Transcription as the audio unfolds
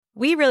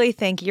We really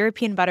think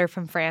European butter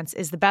from France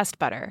is the best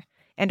butter,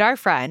 and our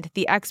friend,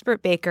 the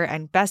expert baker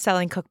and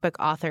best-selling cookbook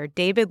author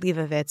David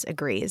Leibovitz,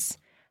 agrees.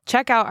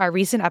 Check out our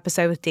recent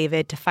episode with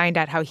David to find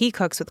out how he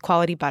cooks with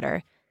quality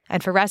butter.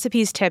 And for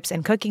recipes, tips,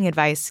 and cooking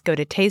advice, go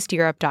to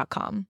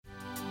tasteeurope.com.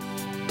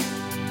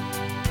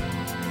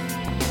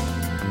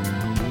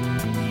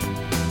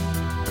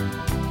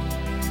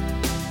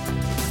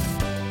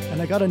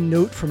 And I got a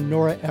note from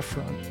Nora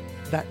Ephron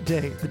that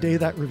day, the day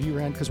that review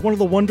ran, because one of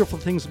the wonderful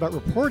things about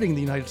reporting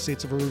the United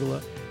States of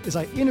Arugula is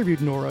I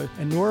interviewed Nora,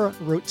 and Nora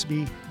wrote to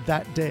me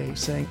that day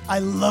saying, I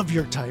love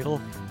your title,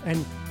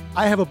 and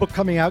I have a book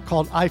coming out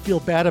called I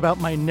Feel Bad About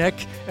My Neck,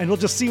 and we'll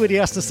just see what he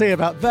has to say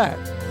about that.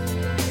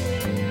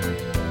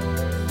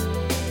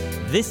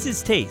 This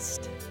is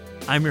Taste.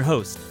 I'm your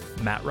host,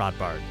 Matt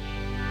Rodbard.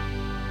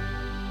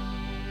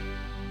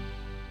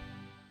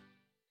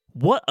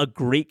 What a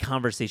great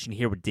conversation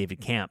here with David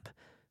Kamp,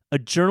 a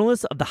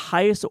journalist of the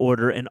highest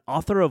order and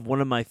author of one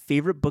of my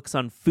favorite books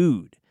on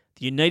food,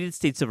 The United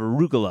States of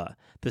Arugula,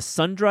 the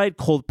sun-dried,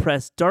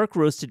 cold-pressed,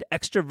 dark-roasted,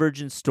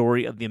 extra-virgin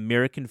story of the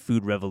American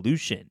food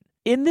revolution.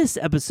 In this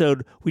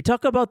episode, we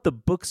talk about the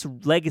book's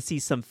legacy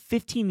some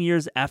 15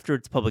 years after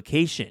its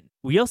publication.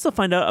 We also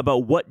find out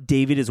about what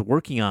David is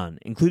working on,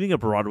 including a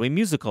Broadway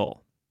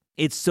musical.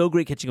 It's so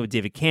great catching up with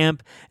David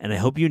Kamp, and I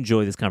hope you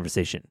enjoy this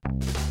conversation.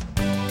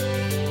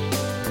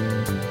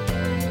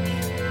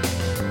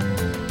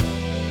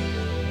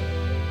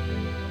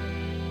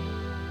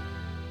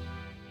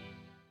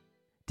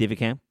 David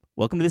Kamp,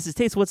 welcome to This Is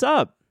Taste. What's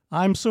up?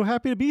 I'm so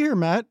happy to be here,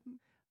 Matt.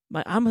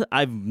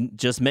 I've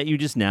just met you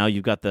just now.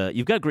 You've got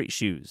great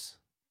shoes.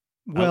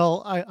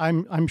 Well,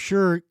 I'm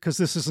sure because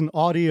this is an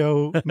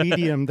audio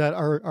medium that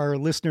our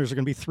listeners are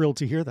going to be thrilled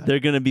to hear that. They're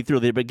going to be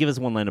thrilled. But give us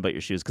one line about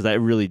your shoes because I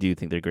really do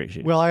think they're great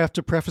shoes. Well, I have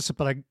to preface it,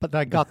 but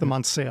I got them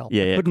on sale.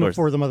 Yeah, couldn't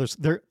afford them others.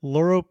 They're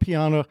Loro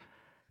Piana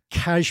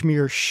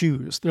cashmere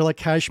shoes. They're like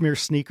cashmere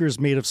sneakers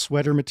made of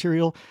sweater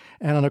material.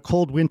 And on a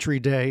cold wintry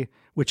day,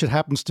 which it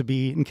happens to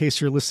be, in case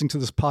you're listening to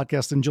this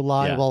podcast in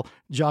July while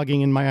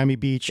jogging in Miami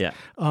Beach. Yeah.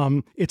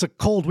 It's a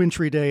cold,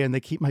 wintry day, and they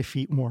keep my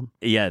feet warm.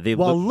 Yeah,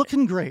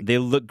 looking great. They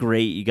look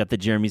great. You got the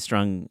Jeremy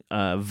Strong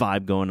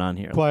vibe going on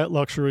here. Quiet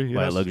luxury, yes.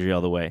 Quiet luxury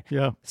all the way.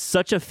 Yeah.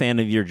 Such a fan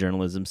of your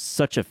journalism.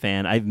 Such a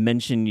fan. I've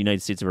mentioned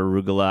United States of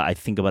Arugula, I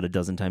think about a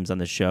dozen times on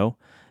the show.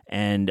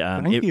 And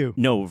thank you.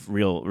 No,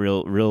 real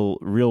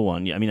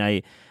one. I mean,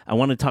 I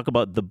want to talk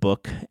about the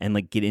book and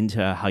like get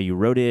into how you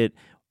wrote it.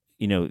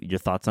 You know, your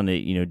thoughts on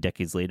it,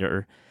 decades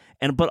later.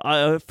 But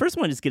first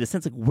I want to just get a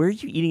sense, like, where are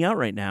you eating out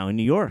right now in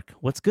New York?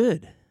 What's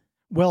good?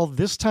 Well,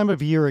 this time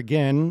of year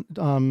again,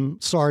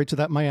 sorry to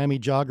that Miami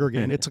jogger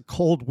again, it's a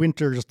cold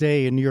winter's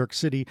day in New York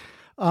City.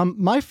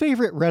 My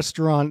favorite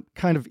restaurant,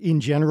 kind of in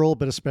general,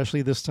 but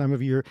especially this time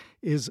of year,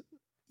 is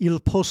Il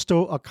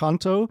Posto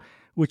Accanto,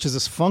 which is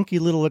this funky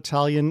little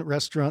Italian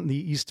restaurant in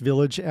the East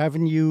Village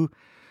Avenue.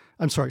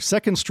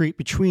 2nd Street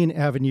between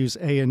Avenues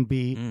A and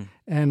B.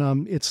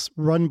 And it's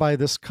run by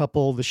this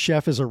couple. The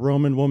chef is a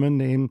Roman woman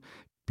named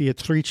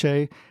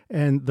Beatrice,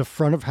 and the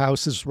front of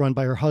house is run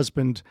by her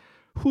husband,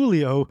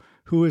 Julio,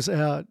 who is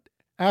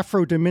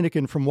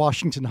Afro-Dominican from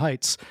Washington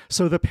Heights.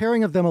 So the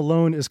pairing of them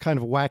alone is kind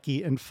of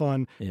wacky and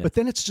fun. Yeah. But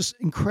then it's just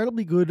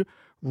incredibly good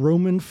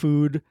Roman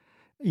food.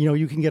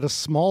 You can get a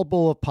small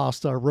bowl of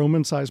pasta, a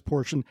Roman-sized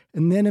portion,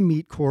 and then a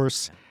meat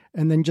course,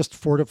 and then just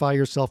fortify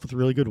yourself with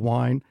really good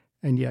wine.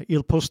 And yeah,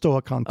 Il Posto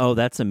Accanto. Oh,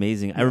 that's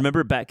amazing. Yeah. I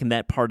remember back in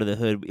that part of the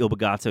hood, Il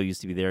Bagato used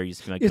to be there.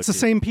 It's the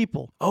same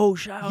people. Oh,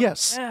 shout.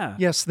 Yes. Yeah.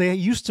 Yes, they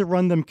used to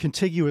run them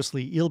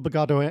contiguously, Il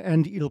Bagato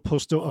and Il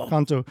Posto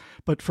Accanto.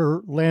 But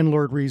for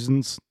landlord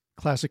reasons,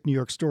 classic New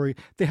York story,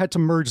 they had to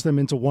merge them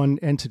into one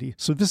entity.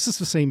 So this is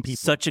the same people.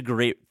 Such a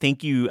great,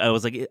 thank you. I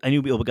was like, I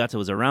knew Il Bagato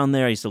was around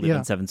there. I used to live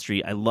on 7th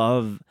Street. I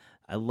love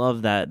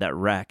that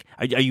rack.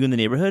 Are you in the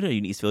neighborhood? Are you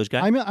an East Village guy?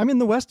 I'm in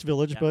the West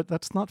Village, but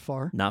that's not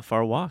far. Not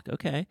far walk.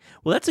 Okay.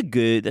 Well, that's a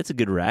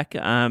good rack.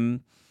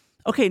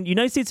 Okay,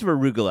 United States of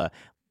Arugula.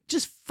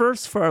 Just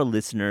first for our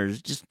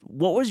listeners, just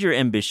what was your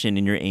ambition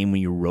and your aim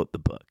when you wrote the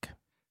book?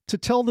 To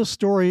tell the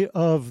story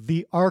of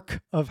the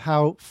arc of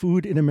how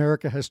food in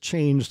America has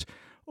changed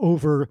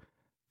over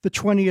the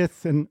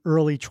 20th and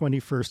early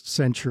 21st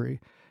century.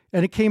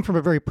 And it came from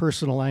a very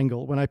personal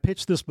angle. When I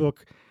pitched this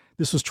book,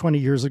 this was 20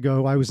 years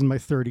ago. I was in my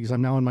 30s.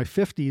 I'm now in my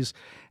 50s.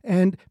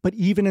 But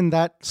even in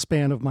that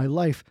span of my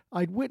life,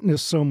 I'd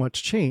witnessed so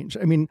much change.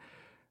 I mean,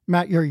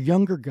 Matt, you're a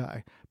younger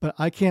guy, but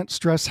I can't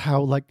stress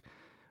how, like,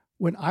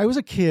 when I was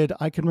a kid,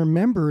 I can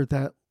remember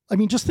that. I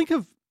mean, just think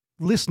of,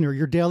 listener,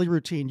 your daily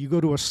routine. You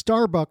go to a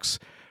Starbucks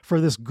for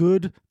this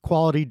good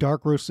quality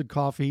dark roasted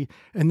coffee,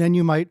 and then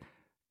you might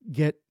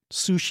get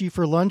sushi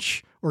for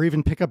lunch or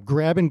even pick up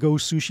grab and go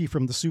sushi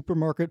from the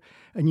supermarket.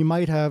 And you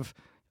might have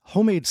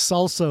homemade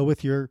salsa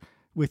with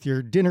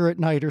your dinner at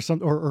night or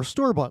something, or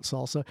store-bought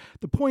salsa.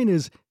 The point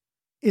is,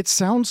 it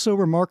sounds so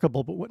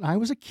remarkable, but when I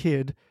was a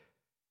kid,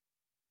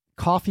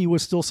 coffee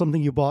was still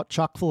something you bought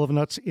chock full of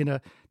nuts in a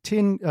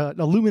tin,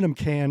 aluminum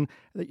can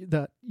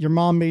that your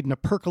mom made in a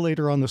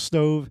percolator on the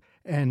stove.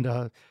 And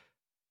that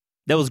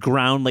was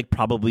ground like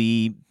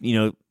probably,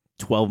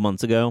 12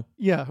 months ago.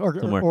 Yeah,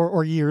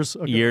 or years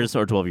ago. Years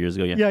or 12 years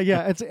ago, yeah.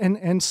 Yeah.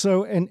 It's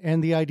so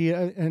the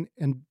idea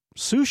and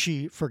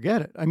sushi,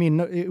 forget it. I mean,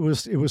 it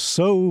was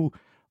so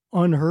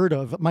unheard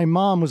of. My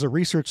mom was a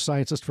research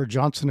scientist for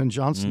Johnson &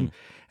 Johnson.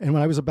 And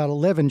when I was about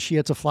 11, she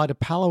had to fly to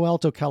Palo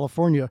Alto,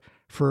 California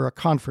for a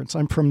conference.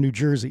 I'm from New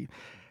Jersey.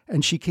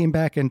 And she came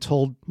back and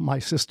told my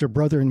sister,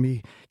 brother, and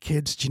me,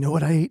 kids, do you know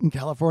what I ate in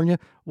California?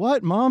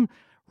 What, Mom?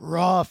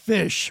 Raw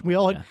fish. We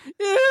all like,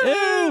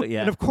 ew!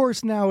 Yeah. And of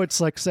course, now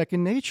it's like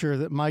second nature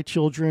that my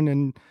children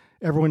and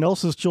everyone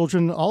else's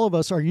children, all of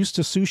us are used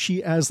to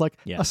sushi as like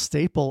a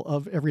staple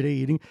of everyday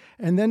eating.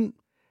 And then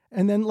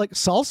like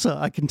salsa,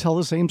 I can tell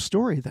the same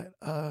story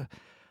that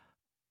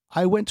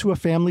I went to a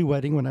family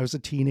wedding when I was a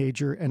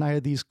teenager, and I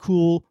had these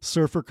cool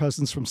surfer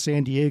cousins from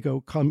San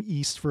Diego come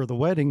east for the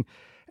wedding,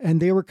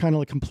 and they were kind of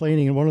like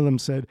complaining, and one of them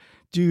said,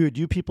 dude,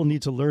 you people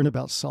need to learn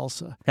about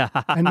salsa.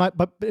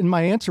 and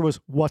my answer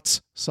was,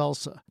 what's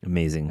salsa?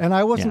 Amazing. And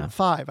I wasn't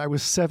 5, I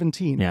was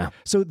 17. Yeah.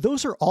 So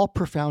those are all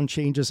profound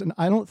changes, and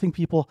I don't think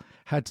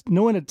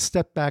no one had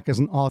stepped back as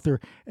an author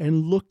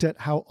and looked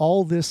at how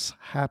all this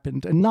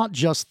happened. And not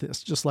just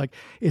this, just like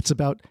it's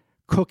about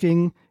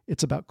cooking,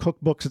 it's about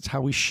cookbooks, it's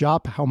how we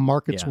shop, how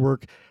markets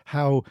work,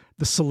 how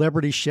the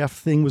celebrity chef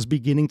thing was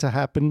beginning to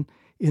happen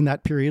in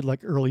that period,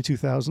 like early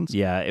 2000s.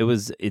 Yeah,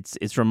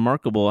 it's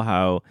remarkable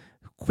how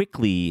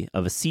quickly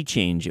of a sea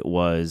change it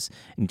was.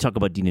 And you talk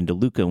about Dina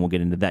DeLuca, and we'll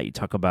get into that. You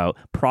talk about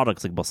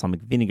products like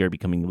balsamic vinegar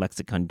becoming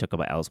lexicon. You talk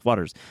about Alice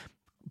Waters.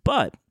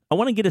 But I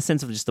want to get a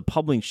sense of just the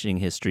publishing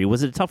history.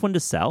 Was it a tough one to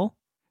sell?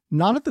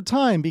 Not at the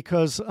time,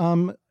 because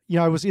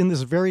I was in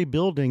this very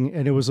building,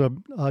 and it was a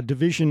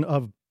division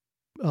of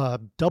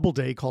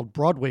Doubleday called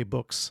Broadway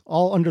Books,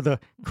 all under the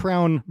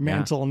Crown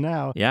mantle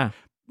now. Yeah.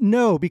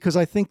 No, because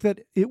I think that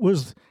it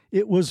was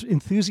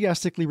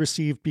enthusiastically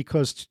received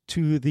because,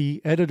 to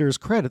the editor's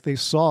credit, they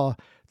saw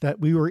that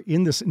we were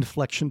in this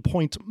inflection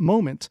point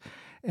moment.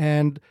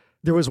 And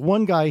there was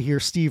one guy here,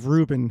 Steve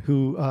Rubin,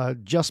 who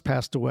just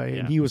passed away,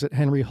 and he was at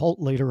Henry Holt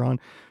later on,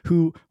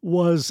 who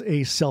was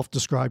a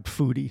self-described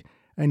foodie.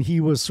 And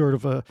he was sort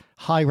of a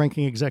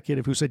high-ranking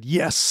executive who said,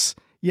 yes,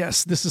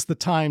 this is the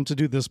time to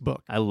do this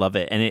book. I love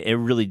it. And it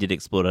really did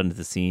explode onto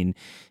the scene.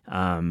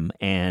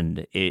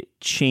 And it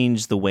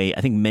changed the way, I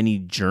think many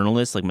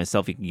journalists, like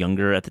myself,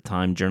 younger at the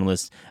time,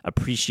 journalists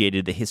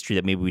appreciated the history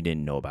that maybe we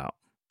didn't know about.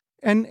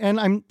 And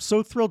I'm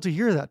so thrilled to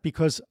hear that,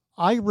 because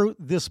I wrote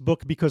this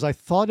book because I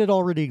thought it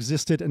already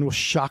existed and was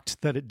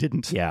shocked that it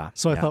didn't. Yeah.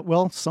 So I thought,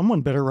 well,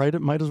 someone better write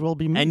it. Might as well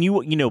be me. And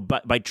you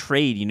by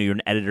trade, you're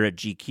an editor at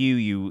GQ.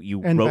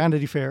 You and wrote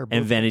Vanity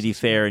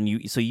Fair. And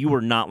you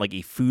were not like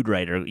a food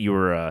writer. You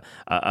were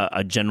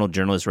a general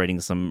journalist writing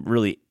some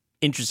really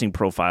interesting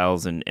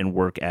profiles and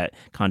work at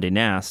Condé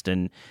Nast.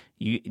 And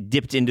you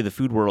dipped into the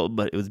food world,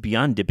 but it was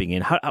beyond dipping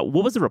in.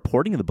 What was the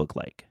reporting of the book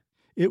like?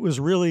 It was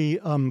really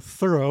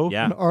thorough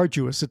and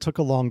arduous. It took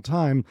a long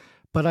time.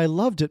 But I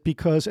loved it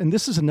because, and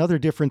this is another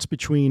difference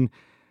between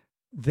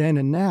then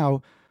and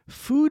now,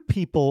 food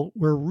people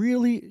were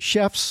really,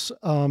 chefs,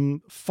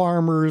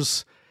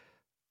 farmers,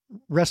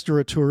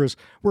 restaurateurs,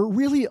 were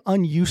really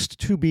unused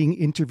to being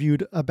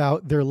interviewed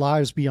about their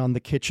lives beyond the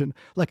kitchen.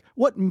 Like,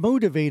 what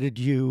motivated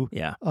you?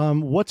 Yeah.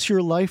 What's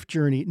your life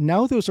journey?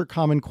 Now those are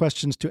common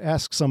questions to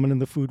ask someone in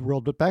the food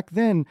world. But back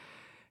then,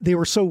 they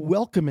were so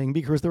welcoming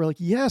because they were like,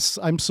 yes,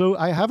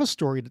 I have a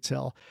story to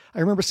tell. I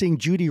remember seeing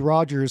Judy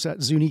Rogers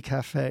at Zuni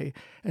Cafe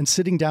and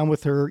sitting down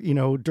with her,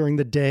 during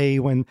the day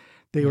when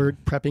they were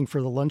prepping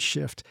for the lunch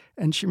shift.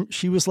 And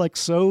she was like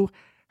so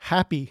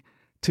happy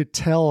to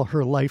tell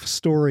her life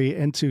story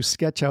and to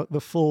sketch out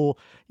the full,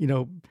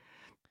 blow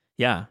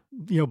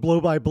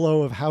by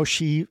blow of how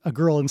a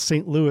girl in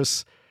St.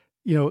 Louis,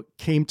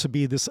 came to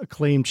be this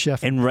acclaimed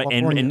chef and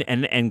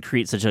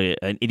create such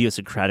an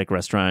idiosyncratic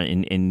restaurant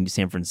in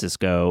San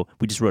Francisco.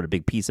 We just wrote a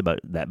big piece about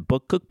that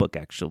cookbook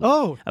actually.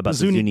 Oh, about the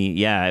Zuni.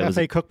 Yeah, it was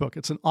a cookbook.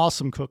 It's an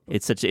awesome cookbook.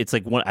 It's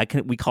like one.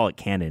 We call it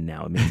canon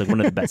now. I mean, it's like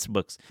one of the best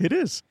books. It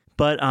is.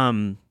 But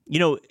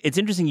it's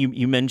interesting.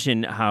 You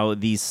mentioned how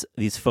these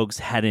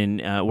folks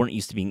weren't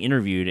used to being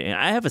interviewed, and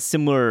I have a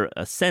similar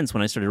sense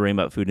when I started writing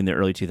about food in the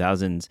early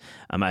 2000s.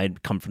 I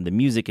had come from the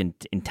music and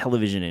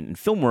television and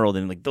film world,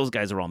 and like those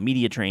guys are all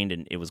media trained,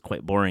 and it was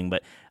quite boring.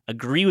 But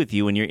agree with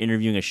you when you're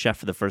interviewing a chef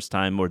for the first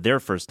time or their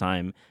first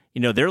time.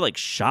 They're like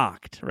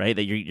shocked, right?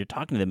 That you're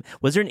talking to them.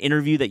 Was there an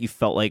interview that you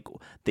felt like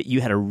that you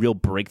had a real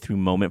breakthrough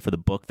moment for the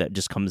book that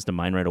just comes to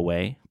mind right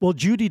away? Well,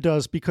 Judy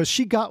does, because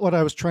she got what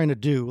I was trying to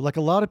do. Like,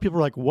 a lot of people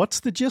are like, what's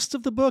the gist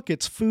of the book?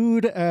 It's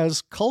food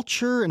as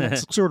culture. And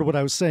that's sort of what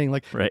I was saying.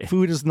 Like, right.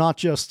 Food is not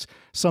just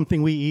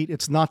something we eat.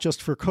 It's not just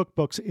for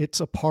cookbooks. It's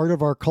a part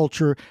of our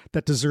culture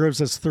that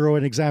deserves as thorough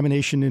an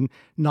examination in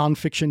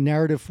nonfiction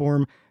narrative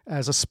form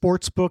as a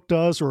sports book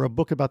does, or a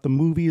book about the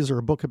movies, or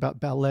a book about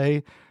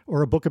ballet,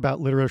 or a book about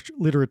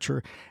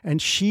literature. And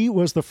she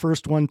was the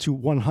first one to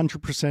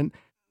 100%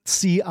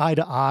 see eye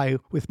to eye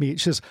with me.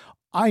 She says,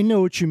 I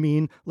know what you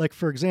mean. Like,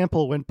 for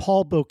example, when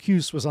Paul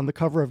Bocuse was on the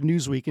cover of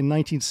Newsweek in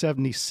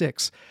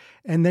 1976,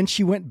 and then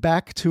she went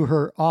back to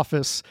her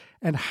office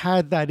and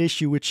had that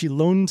issue, which she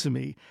loaned to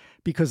me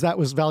because that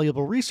was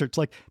valuable research.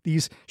 Like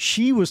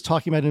she was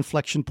talking about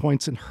inflection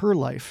points in her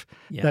life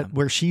that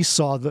where she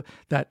saw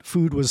that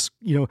food was,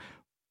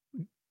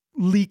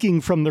 leaking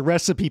from the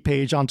recipe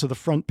page onto the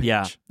front page.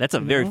 Yeah, that's a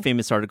very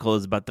famous article.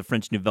 Is about the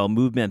French Nouvelle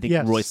movement. I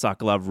think Roy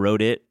Sokolov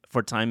wrote it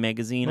for Time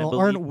magazine. Well, I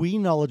believe. Aren't we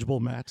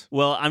knowledgeable, Matt?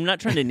 Well, I'm not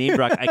trying to name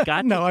drop.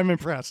 No, I'm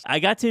impressed. I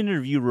got to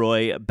interview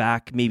Roy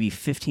back maybe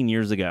 15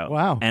 years ago.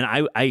 Wow. And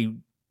I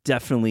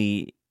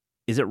definitely...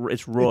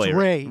 It's Roy. It's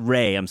Ray.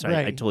 Ray. I'm sorry.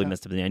 Ray, I totally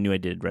messed up the name. I knew I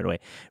did right away.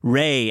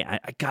 Ray. I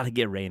got to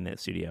get Ray in the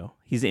studio.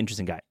 He's an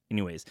interesting guy.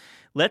 Anyways,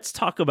 let's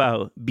talk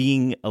about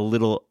being a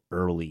little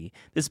early.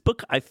 This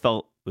book I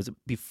felt was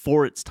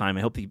before its time.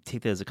 I hope that you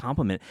take that as a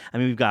compliment. I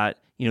mean, we've got,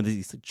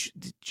 these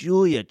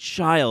Julia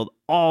Child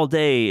all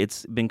day.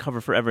 It's been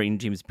covered forever.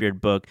 James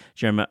Beard book,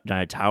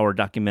 Jeremiah Tower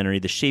documentary,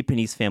 The Chez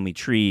Panisse Family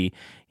Tree.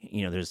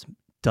 There's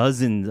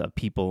dozens of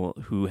people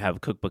who have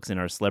cookbooks and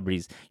are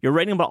celebrities. You're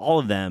writing about all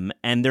of them,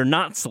 and they're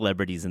not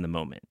celebrities in the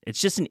moment. It's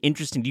just an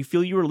interesting... Do you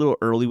feel you were a little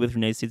early with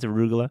United States of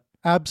Arugula?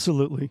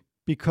 Absolutely,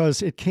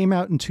 because it came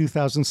out in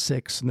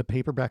 2006 and the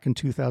paperback in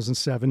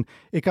 2007.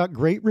 It got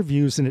great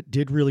reviews and it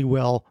did really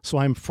well, so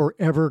I'm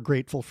forever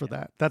grateful for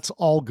that. That's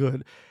all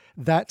good.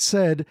 That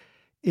said,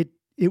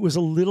 it was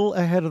a little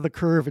ahead of the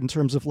curve in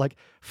terms of like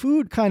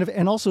food kind of,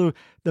 and also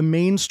the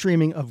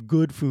mainstreaming of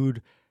good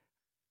food.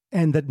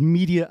 And that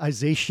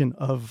mediaization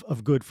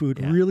of good food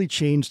really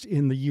changed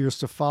in the years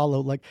to follow.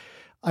 Like,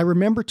 I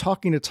remember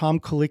talking to Tom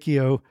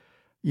Colicchio,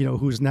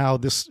 who's now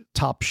this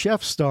top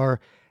chef star,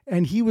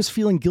 and he was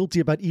feeling guilty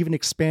about even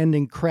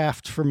expanding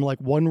craft from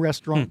like one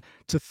restaurant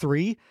to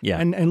three. Yeah.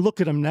 And look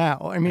at him now.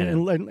 I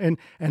mean,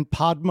 and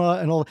Padma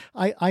and all.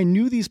 I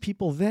knew these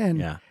people then.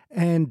 Yeah.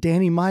 And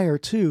Danny Meyer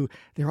too.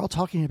 They're all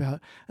talking about,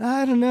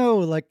 I don't know,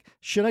 like,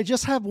 should I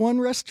just have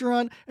one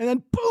restaurant? And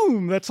then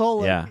boom, that's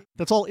all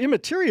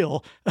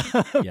immaterial.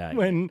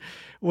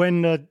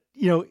 When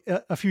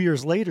a few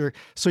years later.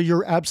 So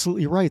you're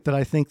absolutely right that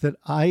I think that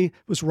I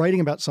was writing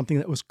about something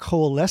that was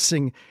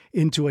coalescing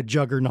into a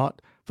juggernaut,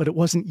 but it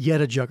wasn't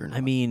yet a juggernaut. I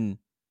mean,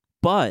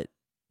 but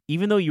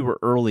even though you were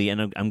early,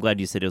 and I'm glad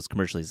you said it was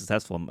commercially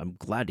successful, I'm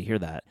glad to hear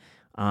that.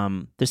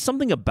 There's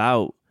something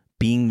about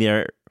being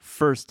there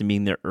first and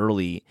being there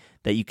early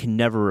that you can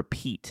never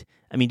repeat.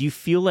 I mean, do you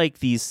feel like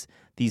these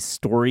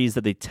stories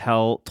that they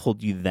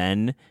told you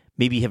then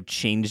maybe have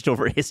changed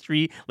over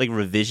history, like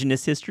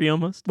revisionist history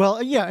almost?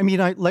 Well, yeah. I mean,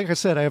 like I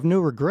said, I have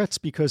no regrets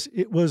because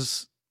it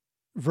was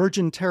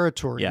virgin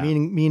territory,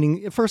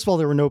 meaning first of all,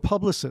 there were no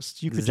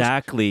publicists. You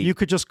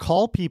could just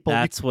call people.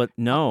 I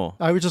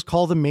would just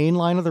call the main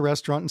line of the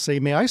restaurant and say,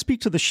 may I speak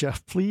to the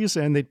chef, please?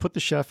 And they'd put the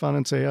chef on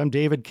and say, I'm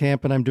David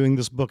Kamp and I'm doing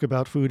this book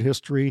about food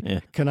history.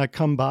 Yeah. Can I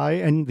come by?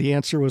 And the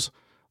answer was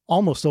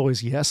almost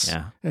always yes.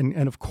 Yeah.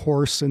 And of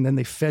course, and then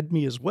they fed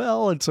me as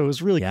well. And so it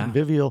was really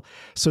convivial.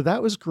 So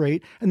that was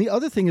great. And the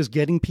other thing is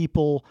getting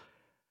people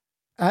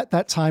at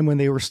that time when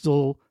they were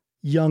still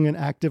young and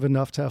active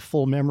enough to have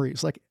full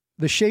memories. Like,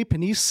 the Chez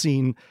Panisse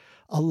scene,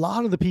 a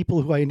lot of the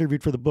people who I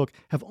interviewed for the book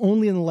have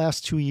only in the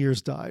last 2 years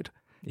died.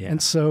 Yeah.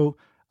 And so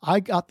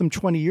I got them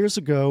 20 years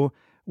ago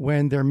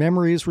when their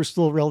memories were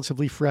still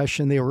relatively fresh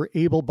and they were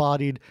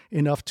able-bodied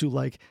enough to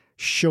like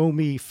show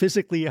me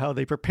physically how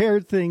they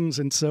prepared things.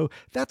 And so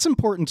that's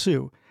important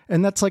too.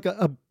 And that's like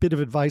a bit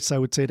of advice I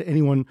would say to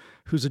anyone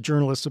who's a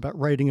journalist about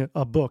writing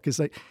a book is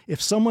that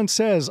if someone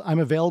says, I'm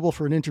available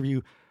for an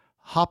interview,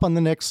 hop on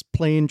the next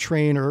plane,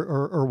 train,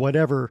 or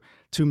whatever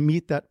to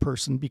meet that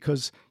person,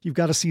 because you've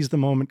got to seize the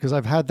moment. Because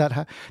I've had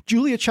that.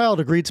 Julia Child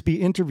agreed to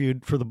be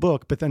interviewed for the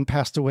book, but then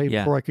passed away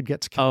before I could get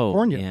to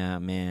California. Oh, yeah,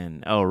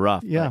 man. Oh,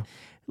 rough. Yeah. But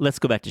let's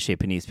go back to Chez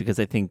Panisse, because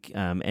I think,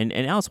 and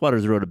Alice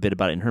Waters wrote a bit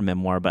about it in her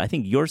memoir, but I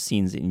think your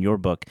scenes in your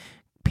book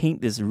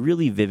paint this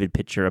really vivid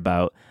picture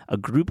about a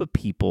group of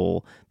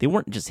people. They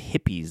weren't just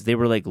hippies. They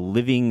were like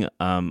living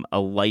a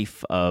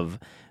life of...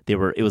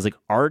 It was like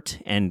art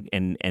and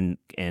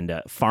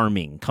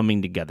farming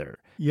coming together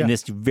in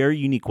this very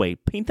unique way.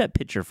 Paint that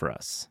picture for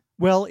us.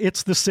 Well,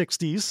 it's the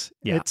 60s.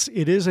 Yeah.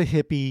 It is a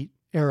hippie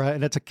era,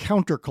 and it's a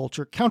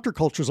counterculture.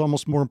 Counterculture is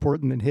almost more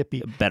important than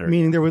hippie. Better.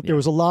 Meaning there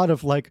was a lot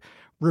of like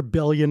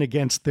rebellion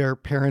against their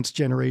parents'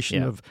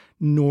 generation of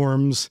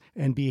norms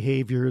and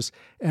behaviors.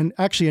 And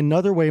actually,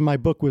 another way my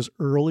book was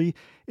early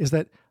is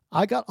that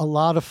I got a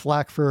lot of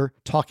flack for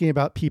talking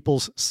about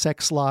people's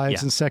sex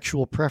lives and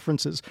sexual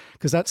preferences,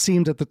 because that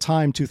seemed at the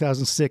time,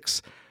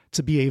 2006,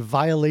 to be a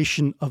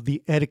violation of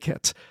the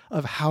etiquette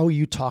of how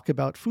you talk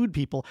about food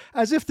people,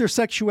 as if their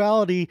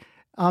sexuality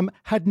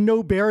had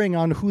no bearing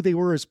on who they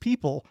were as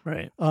people,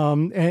 right?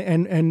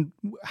 And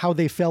how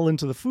they fell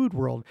into the food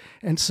world.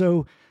 And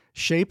so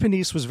Chez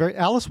Panisse was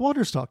Alice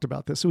Waters talked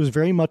about this. It was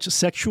very much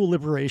sexual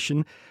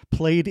liberation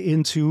played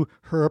into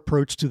her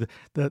approach to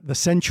the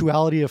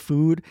sensuality of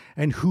food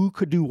and who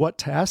could do what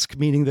task,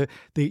 meaning that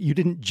you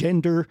didn't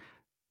gender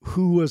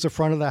who was a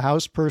front of the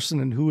house person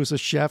and who was a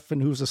chef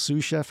and who was a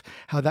sous chef,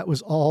 how that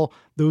was all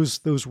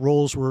those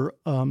roles were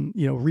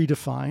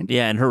redefined.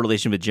 Yeah, and her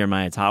relation with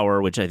Jeremiah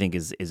Tower, which I think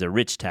is a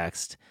rich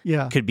text,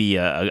 could be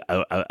a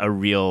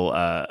real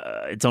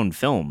its own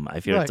film.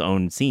 I feel its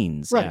own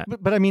scenes. Right, Yeah.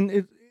 but I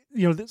mean,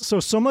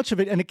 so much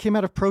of it, and it came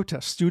out of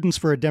protest. Students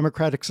for a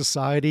Democratic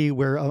Society,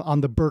 where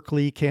on the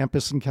Berkeley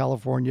campus in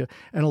California,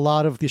 and a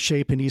lot of the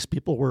Chez Panisse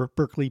people were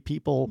Berkeley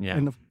people,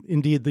 and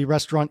indeed the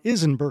restaurant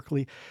is in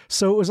Berkeley.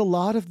 So it was a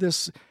lot of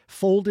this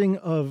folding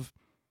of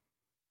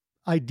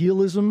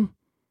idealism,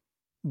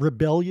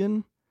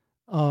 rebellion,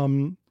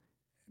 kind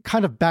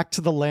of back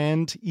to the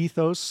land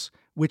ethos,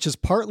 which is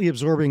partly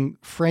absorbing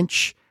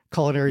French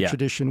culinary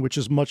tradition, which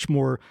is much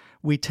more,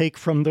 we take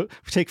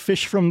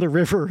fish from the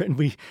river and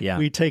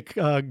we take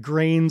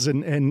grains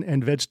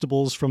and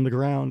vegetables from the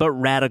ground. But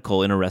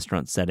radical in a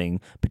restaurant setting,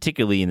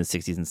 particularly in the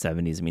 60s and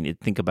 70s. I mean,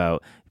 think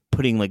about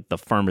putting like the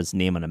farmer's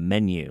name on a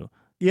menu.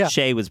 Yeah.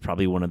 Chez was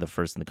probably one of the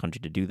first in the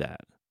country to do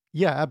that.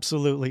 Yeah,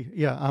 absolutely.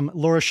 Yeah.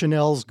 Laura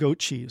Chanel's goat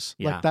cheese.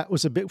 Yeah. Like that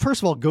was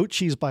first of all, goat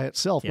cheese by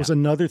itself was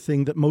another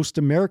thing that most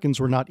Americans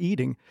were not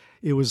eating.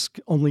 It was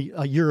only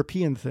a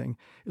European thing.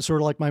 It's sort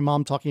of like my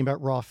mom talking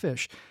about raw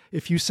fish.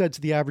 If you said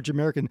to the average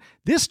American,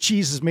 this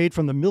cheese is made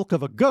from the milk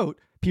of a goat,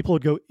 people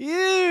would go,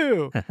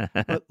 ew.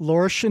 But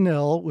Laura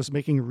Chanel was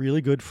making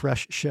really good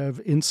fresh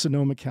chev in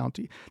Sonoma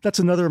County. That's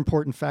another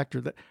important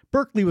factor, that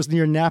Berkeley was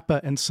near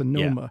Napa and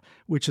Sonoma,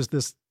 which is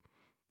this,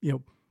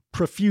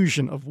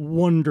 profusion of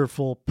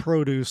wonderful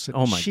produce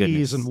and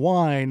cheese and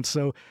wine.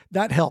 So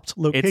that helped.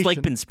 Location. It's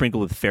like been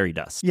sprinkled with fairy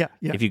dust. Yeah.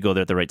 If you go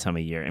there at the right time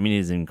of year. I mean,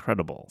 it is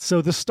incredible.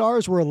 So the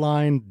stars were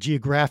aligned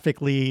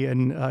geographically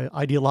and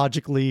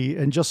ideologically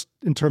and just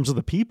in terms of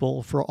the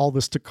people for all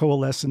this to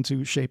coalesce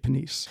into Chez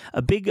Panisse.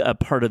 A big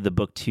part of the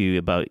book, too,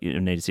 about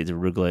United States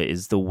arugula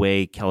is the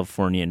way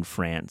California and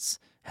France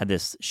had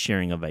this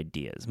sharing of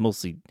ideas,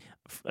 mostly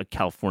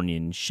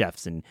Californian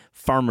chefs and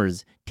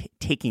farmers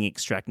taking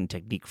extracting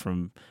technique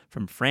from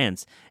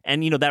France.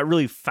 And, that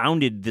really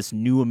founded this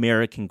new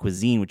American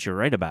cuisine, which you're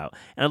right about.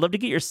 And I'd love to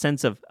get your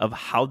sense of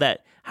how did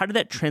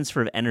that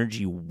transfer of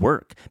energy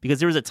work? Because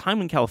there was a time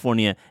when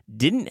California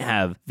didn't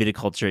have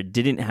viticulture,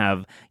 didn't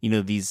have,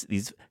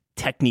 these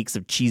techniques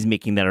of cheese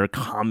making that are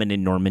common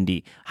in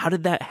Normandy. How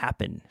did that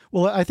happen?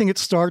 Well, I think it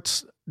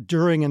starts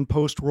during and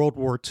post World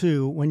War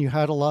II, when you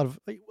had a lot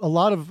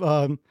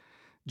of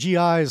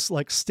GIs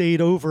like stayed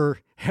over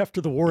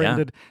after the war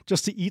ended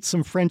just to eat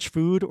some French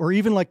food, or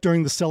even like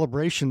during the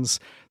celebrations,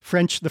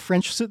 the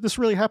French, this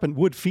really happened,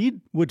 would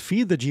feed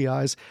the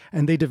GIs,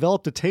 and they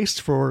developed a taste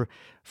for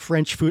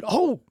French food.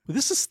 Oh,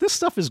 this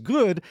stuff is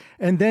good.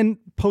 And then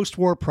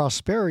post-war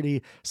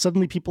prosperity,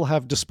 suddenly people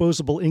have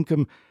disposable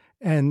income.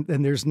 And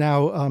there's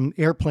now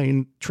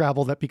airplane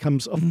travel that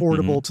becomes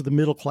affordable to the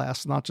middle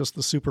class, not just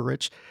the super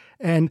rich.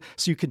 And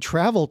so you can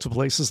travel to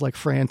places like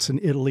France and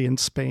Italy and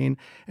Spain,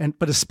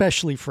 but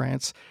especially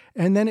France.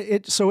 And then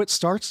it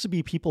starts to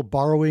be people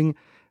borrowing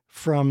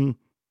from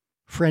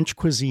French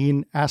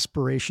cuisine,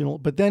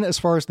 aspirational. But then as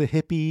far as the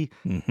hippie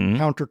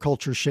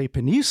counterculture Chez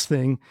Panisse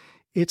thing,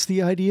 it's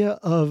the idea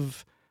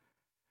of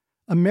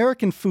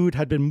American food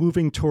had been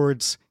moving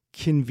towards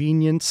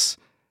convenience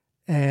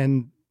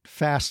and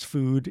fast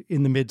food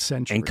in the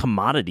mid-century. And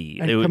commodity.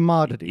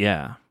 Commodity.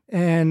 Yeah.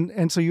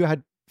 And so you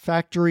had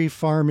factory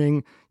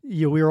farming.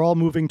 We were all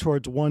moving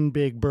towards one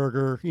big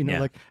burger.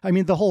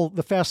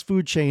 The fast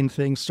food chain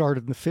thing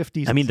started in the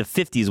 50s. I mean, the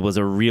 50s was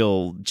a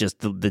real, just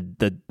the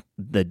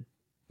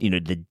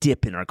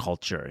dip in our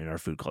culture, in our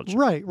food culture.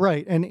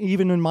 Right. And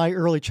even in my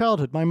early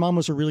childhood, my mom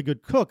was a really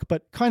good cook,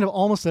 but kind of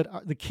almost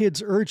at the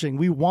kids' urging.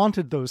 We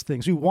wanted those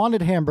things. We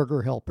wanted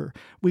Hamburger Helper.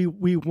 We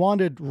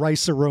wanted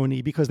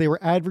Rice-A-Roni because they were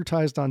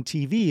advertised on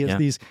TV as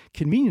these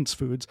convenience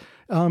foods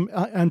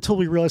until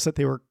we realized that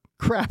they were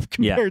crap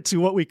compared to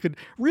what we could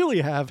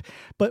really have.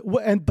 But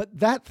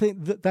that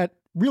thing, that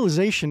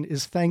realization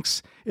is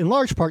thanks in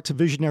large part to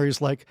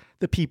visionaries like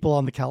the people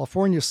on the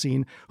California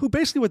scene, who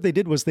basically what they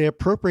did was they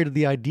appropriated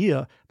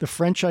the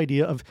French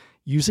idea of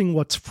using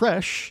what's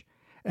fresh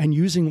and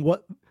using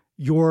what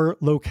your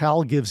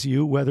locale gives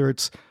you, whether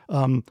it's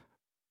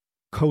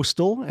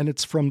coastal and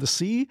it's from the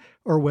sea,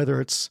 or whether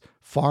it's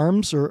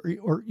farms or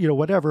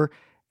whatever,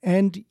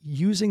 and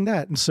using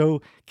that. And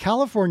so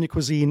California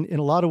cuisine in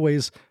a lot of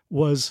ways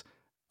was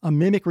a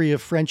mimicry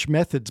of French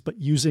methods, but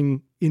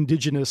using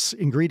indigenous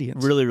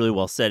ingredients. Really, really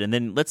well said. And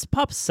then let's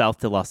pop south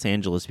to Los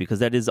Angeles, because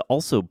that is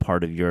also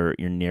part of your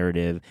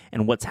narrative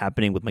and what's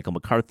happening with Michael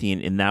McCarthy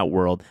in that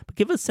world. But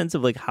give a sense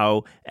of like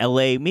how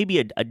LA, maybe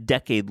a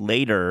decade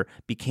later,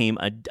 became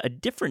a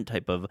different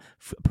type of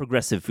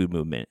progressive food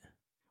movement.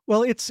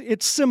 Well, it's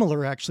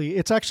similar, actually.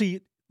 It's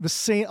actually the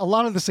same. A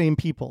lot of the same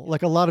people,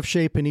 like a lot of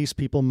Chez Panisse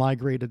people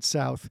migrated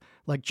south,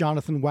 like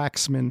Jonathan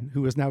Waxman,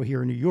 who is now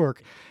here in New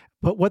York.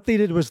 But what they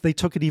did was they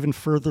took it even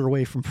further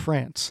away from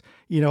France.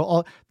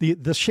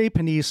 The Chez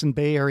Panisse and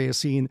Bay Area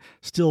scene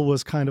still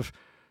was kind of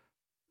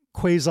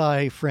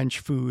quasi-French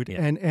food.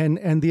 Yeah.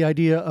 And the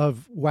idea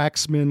of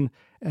Waxman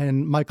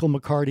and Michael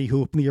McCarty,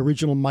 who opened the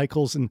original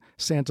Michael's in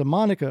Santa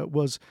Monica,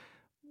 was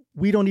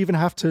we don't even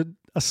have to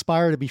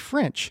aspire to be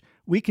French.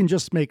 We can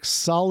just make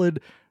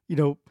solid,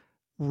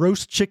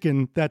 roast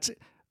chicken that's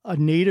a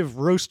native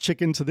roast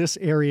chicken to this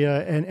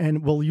area,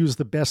 and we'll use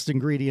the best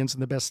ingredients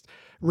and the best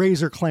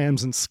razor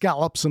clams and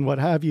scallops and what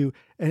have you,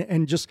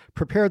 and just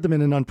prepare them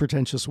in an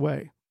unpretentious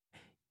way.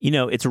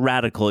 It's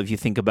radical if you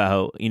think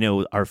about,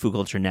 our food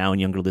culture now, and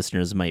younger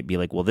listeners might be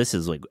like, well, this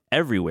is like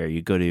everywhere.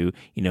 You go to,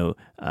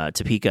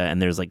 Topeka,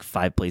 and there's like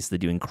 5 places that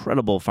do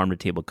incredible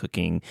farm-to-table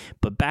cooking.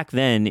 But back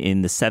then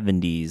in the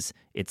 70s,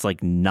 it's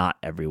like not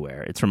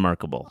everywhere. It's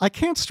remarkable. I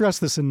can't stress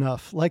this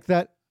enough. Like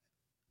that,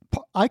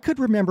 I could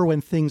remember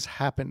when things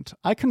happened.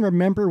 I can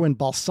remember when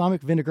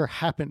balsamic vinegar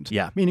happened.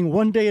 Yeah. Meaning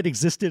one day it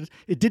existed,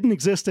 it didn't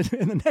exist, and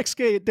the next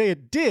day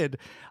it did.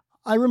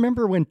 I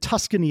remember when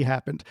Tuscany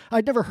happened.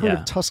 I'd never heard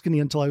of Tuscany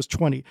until I was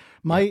 20.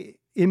 My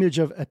image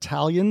of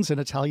Italians and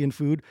Italian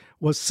food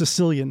was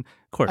Sicilian.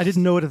 Of course. I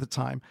didn't know it at the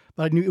time,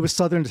 but I knew it was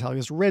Southern Italian. It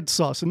was red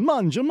sauce and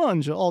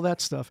mangia, all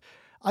that stuff.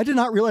 I did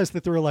not realize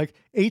that there were like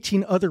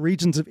 18 other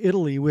regions of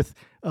Italy with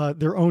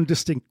their own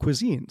distinct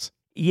cuisines.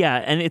 Yeah,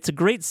 and it's a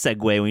great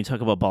segue when you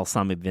talk about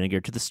balsamic vinegar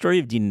to the story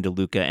of Dean and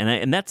DeLuca,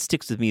 and that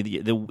sticks with me.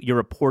 Your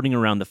reporting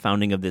around the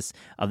founding of this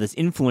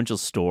influential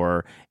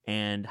store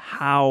and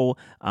how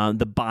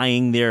the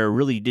buying there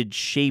really did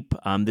shape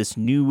this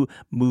new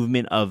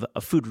movement of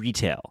food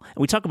retail.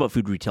 And we talk about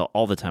food retail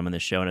all the time on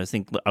this show, and I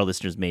think our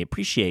listeners may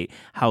appreciate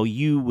how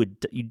you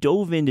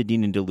dove into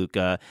Dean and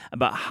DeLuca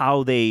about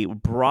how they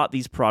brought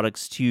these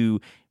products to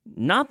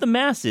not the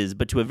masses,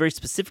 but to a very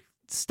specific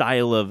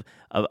style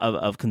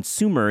of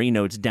consumer.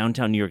 It's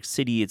downtown New York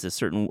City. It's a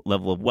certain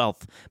level of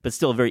wealth, but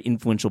still a very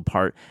influential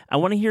part. I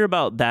want to hear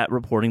about that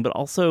reporting, but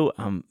also,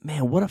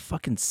 man, what a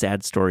fucking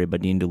sad story about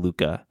Dean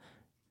DeLuca,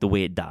 the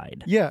way it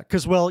died. Yeah,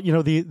 because,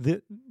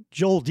 the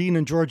Joel Dean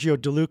and Giorgio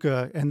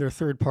DeLuca and their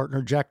third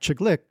partner, Jack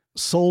Chiglick,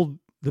 sold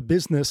the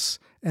business,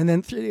 and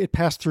then it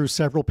passed through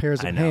several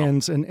pairs of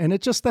hands, and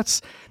it just,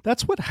 that's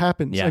what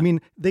happens. Yeah. I mean,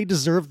 they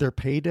deserve their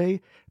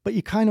payday, but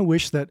you kind of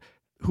wish that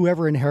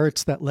whoever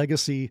inherits that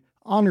legacy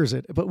honors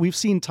it. But we've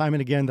seen time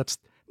and again that's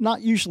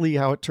not usually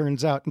how it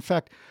turns out. In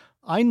fact,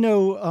 I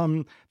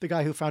know the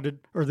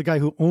guy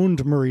who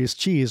owned Murray's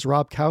Cheese,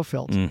 Rob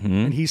Kaufeld,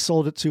 and he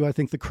sold it to, I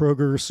think, the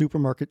Kroger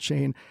supermarket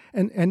chain.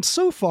 And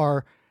so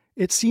far,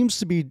 it seems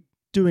to be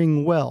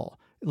doing well.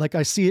 Like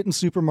I see it in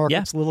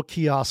supermarkets, little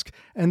kiosk,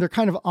 and they're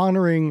kind of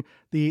honoring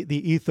the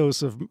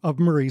ethos of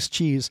Murray's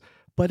Cheese.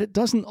 But it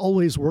doesn't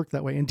always work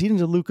that way. And Dean and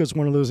DeLuca is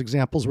one of those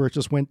examples where it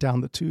just went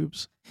down the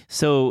tubes.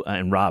 So,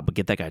 and Rob,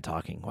 get that guy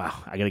talking. Wow,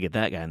 I got to get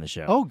that guy on the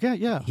show. Oh,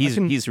 yeah.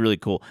 He's really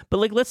cool. But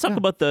let's talk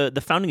about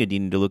the founding of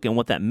Dean and DeLuca and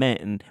what that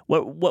meant, and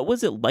what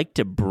was it like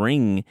to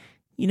bring,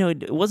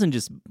 it wasn't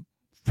just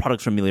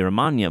products from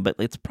Emilia-Romagna, but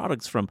it's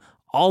products from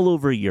all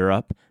over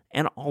Europe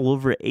and all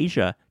over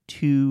Asia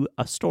to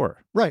a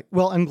store. Right.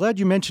 Well, I'm glad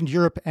you mentioned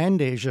Europe and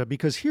Asia,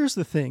 because here's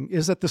the thing,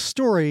 is that the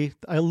story,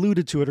 I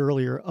alluded to it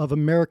earlier, of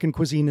American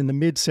cuisine in the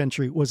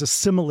mid-century was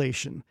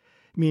assimilation,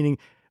 meaning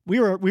we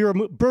were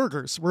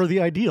burgers were the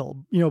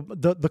ideal,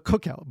 the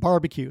cookout,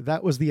 barbecue,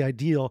 that was the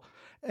ideal.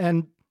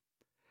 And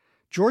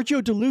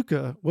Giorgio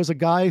DeLuca was a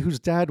guy whose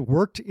dad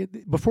worked,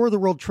 before the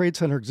World Trade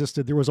Center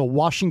existed, there was a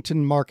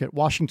Washington Market,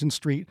 Washington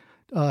Street,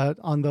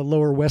 on the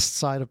Lower West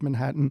Side of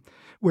Manhattan,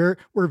 where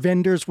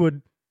vendors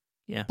would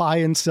buy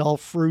and sell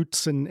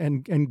fruits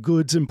and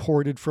goods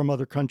imported from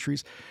other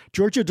countries.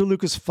 Giorgio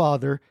DeLuca's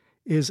father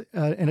is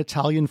an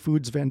Italian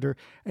foods vendor,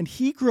 and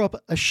he grew up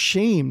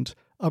ashamed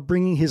of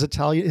bringing his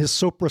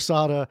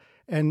soppressata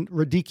and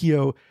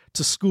radicchio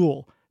to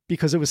school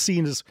because it was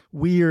seen as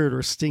weird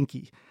or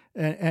stinky.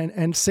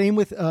 And same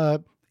with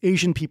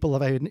Asian people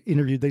that I had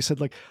interviewed. They said,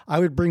 like, I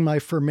would bring my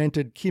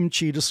fermented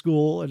kimchi to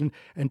school and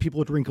people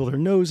would wrinkle their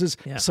noses.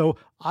 Yeah. So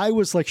I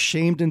was like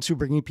shamed into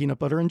bringing peanut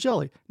butter and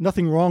jelly.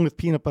 Nothing wrong with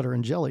peanut butter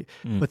and jelly,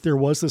 but there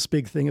was this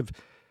big thing of,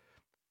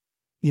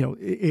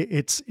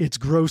 it's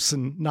gross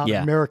and not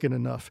American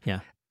enough. Yeah.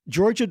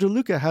 Giorgio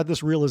DeLuca had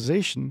this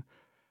realization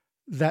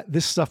that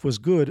this stuff was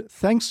good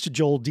thanks to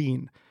Joel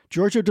Dean.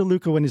 Giorgio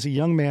DeLuca, when he's a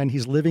young man,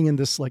 he's living in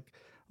this like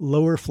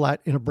lower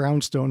flat in a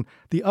brownstone.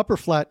 The upper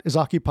flat is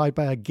occupied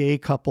by a gay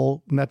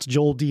couple, and that's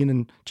Joel Dean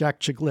and Jack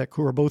Chiglick,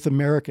 who are both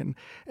American.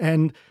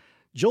 And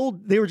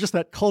they were just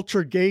that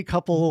cultured gay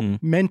couple,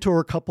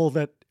 mentor couple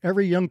that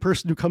every young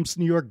person who comes to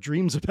New York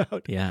dreams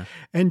about. Yeah.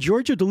 And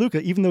Giorgio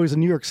DeLuca, even though he's a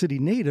New York City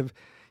native,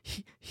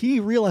 he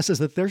realizes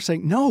that they're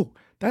saying, no,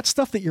 that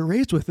stuff that you're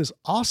raised with is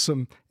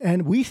awesome.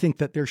 And we think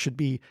that there should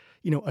be,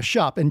 a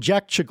shop. And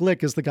Jack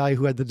Chiglick is the guy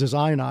who had the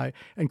design eye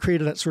and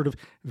created that sort of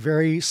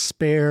very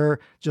spare,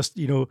 just,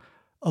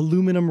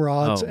 aluminum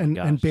rods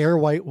and bare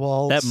white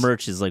walls. That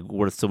merch is like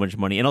worth so much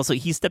money. And also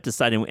he stepped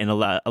aside and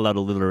allowed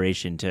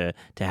alliteration to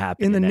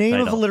happen. In the name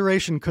of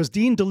alliteration, because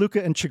Dean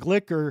DeLuca and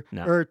Chiglick or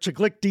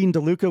Chiglick Dean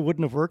DeLuca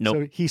wouldn't have worked. Nope.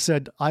 So he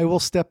said, I will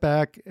step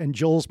back, and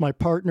Joel's my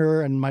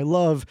partner and my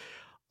love.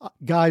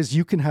 Guys,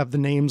 you can have the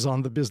names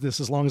on the business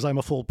as long as I'm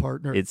a full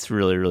partner. It's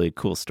really, really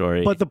cool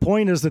story. But the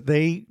point is that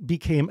they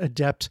became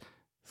adept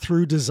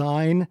through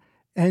design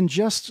and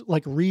just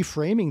like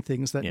reframing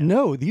things that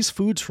no, these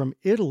foods from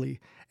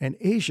Italy and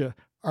Asia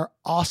are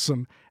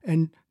awesome.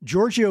 And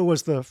Giorgio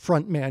was the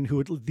front man,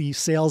 the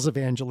sales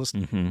evangelist,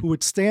 who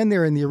would stand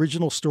there in the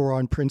original store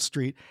on Prince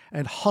Street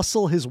and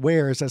hustle his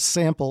wares as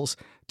samples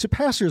to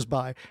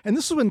passersby. And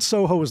this is when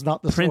Soho was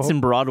not the Prince Soho.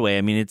 and Broadway.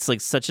 I mean, it's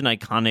like such an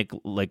iconic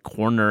like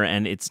corner,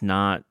 and it's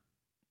not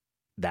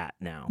that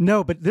now.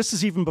 No, but this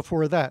is even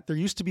before that. There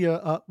used to be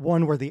a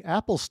one where the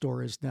Apple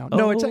store is now.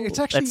 No, it's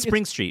actually that's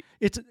Spring Street.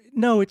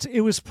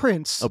 It was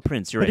Prince. Oh,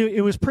 Prince, you're right.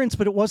 It was Prince,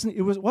 but it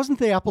wasn't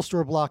the Apple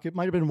Store block. It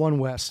might have been One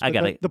West. I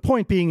got it. The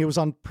point being, it was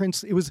on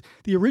Prince. It was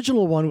the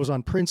original one was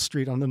on Prince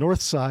Street on the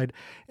north side,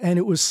 and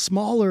it was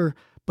smaller,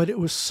 but it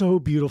was so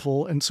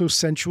beautiful and so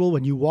sensual.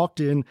 When you walked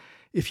in,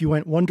 if you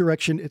went one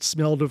direction, it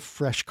smelled of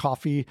fresh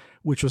coffee,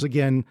 which was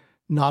again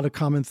not a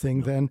common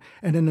thing then.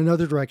 And in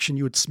another direction,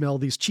 you would smell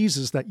these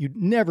cheeses that you'd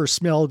never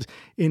smelled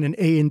in an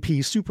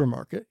A&P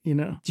supermarket, you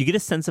know? Do you get a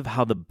sense of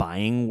how the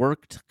buying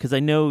worked? Because I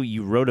know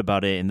you wrote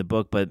about it in the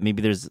book, but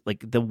maybe there's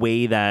like the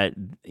way that,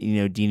 Dean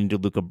and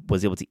DeLuca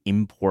was able to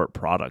import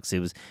products.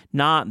 There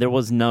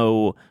was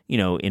no,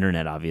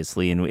 internet,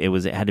 obviously, and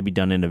it had to be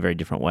done in a very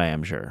different way,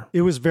 I'm sure.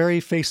 It was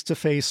very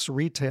face-to-face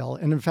retail.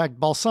 And in fact,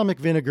 balsamic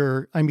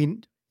vinegar,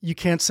 you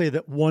can't say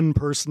that one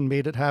person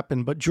made it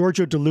happen, but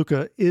Giorgio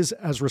DeLuca is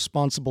as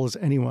responsible as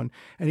anyone.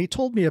 And he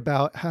told me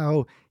about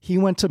how he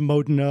went to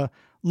Modena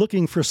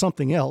looking for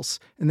something else,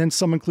 and then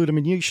someone clued him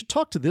in, you should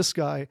talk to this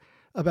guy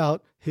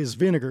about his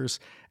vinegars.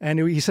 And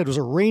he said it was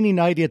a rainy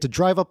night. He had to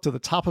drive up to the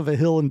top of a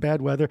hill in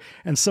bad weather,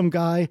 and some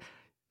guy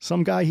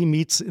he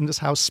meets in this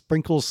house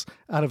sprinkles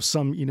out of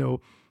some,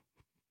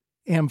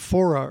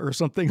 amphora or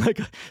something,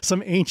 like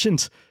some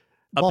ancient...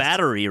 A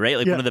battery, right?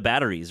 Like one of the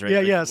batteries, right?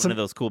 Yeah, like one of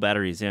those cool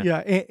batteries, yeah.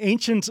 Yeah,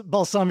 ancient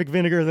balsamic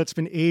vinegar that's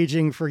been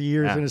aging for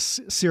years and is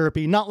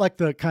syrupy, not like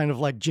the kind of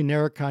like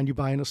generic kind you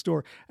buy in a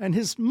store. And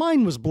his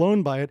mind was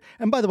blown by it.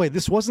 And by the way,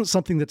 this wasn't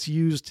something that's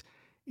used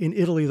in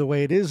Italy the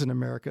way it is in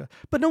America.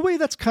 But in a way,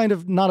 that's kind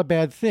of not a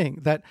bad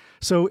thing.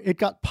 So it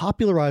got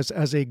popularized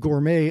as a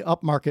gourmet,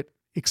 upmarket,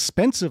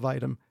 expensive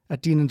item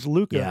at Dean and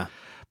DeLuca. Yeah.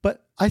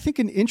 But I think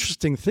an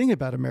interesting thing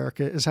about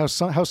America is how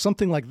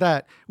something like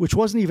that, which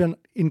wasn't even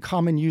in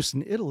common use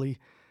in Italy,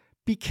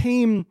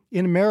 became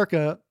in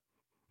America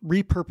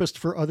repurposed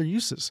for other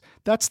uses.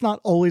 That's not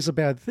always a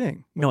bad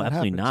thing. No,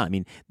 absolutely not. I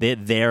mean,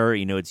 there,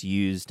 it's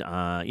used,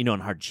 on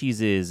hard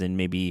cheeses, and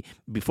maybe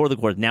before the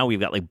course, now we've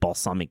got like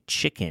balsamic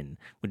chicken,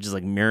 which is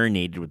like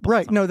marinated with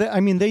balsamic. Right.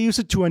 No, they use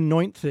it to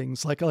anoint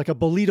things, like a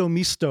bolito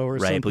misto or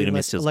something. Right, bolito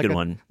misto is a good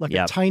one. Like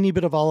a tiny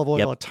bit of olive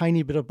oil, a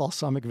tiny bit of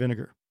balsamic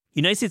vinegar.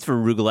 United States for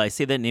Arugula, I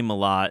say that name a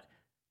lot.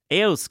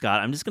 A.O.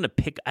 Scott, I'm just going to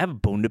pick, I have a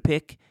bone to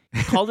pick.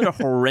 He called it a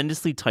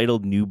horrendously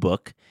titled new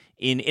book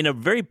in a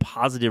very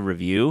positive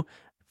review.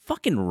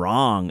 Fucking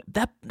wrong.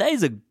 That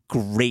is a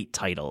great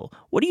title.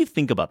 What do you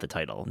think about the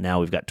title? Now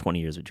we've got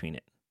 20 years between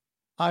it.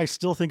 I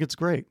still think it's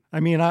great. I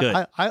mean,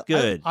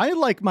 Good. I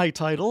like my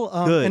title.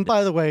 Good. And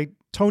by the way,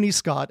 Tony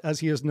Scott, as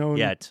he is known...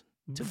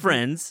 To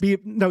friends.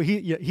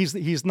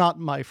 He's not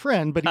my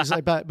friend, but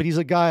he's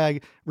a guy I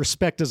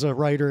respect as a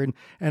writer,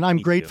 and I'm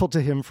grateful to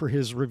him for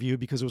his review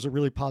because it was a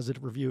really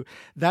positive review.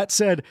 That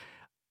said,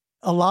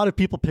 a lot of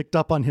people picked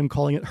up on him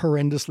calling it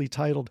horrendously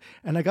titled,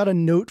 and I got a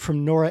note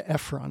from Nora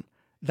Ephron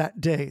the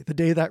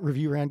day that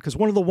review ran, because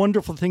one of the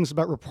wonderful things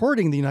about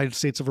reporting the United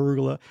States of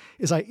Arugula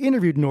is I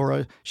interviewed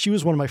Nora. She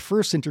was one of my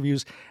first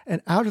interviews,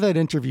 and out of that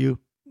interview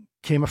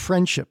came a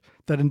friendship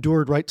that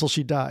endured right till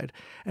she died.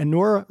 And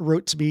Nora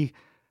wrote to me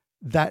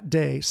that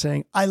day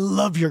saying, I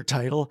love your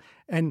title,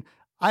 and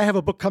I have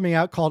a book coming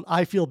out called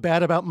I Feel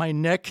Bad About My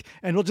Neck,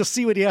 and we'll just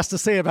see what he has to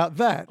say about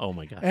that. Oh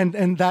my God.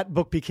 And that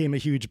book became a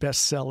huge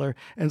bestseller.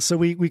 And so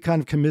we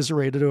kind of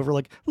commiserated over,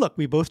 like, look,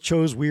 we both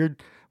chose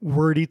weird,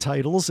 wordy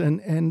titles,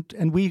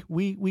 and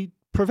we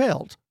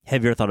prevailed.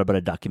 Have you ever thought about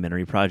a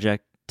documentary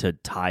project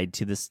tied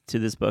to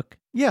this book?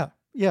 Yeah.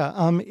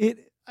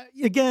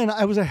 Again,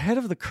 I was ahead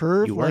of the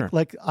curve. You were.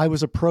 Like I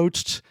was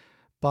approached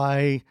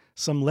by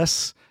some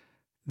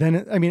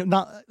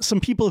some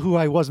people who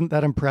I wasn't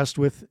that impressed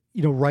with,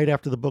 right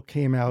after the book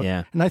came out.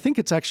 Yeah. And I think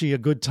it's actually a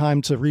good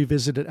time to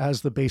revisit it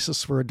as the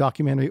basis for a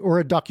documentary or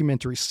a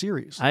documentary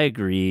series. I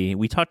agree.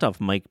 We talked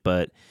off mic,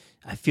 but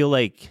I feel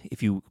like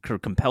if you are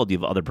compelled, you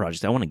have other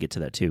projects. I want to get to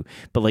that too.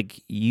 But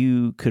like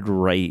you could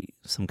write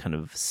some kind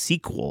of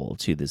sequel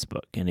to this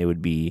book, and it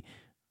would be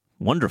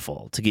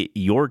wonderful to get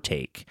your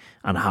take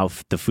on how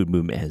the food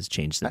movement has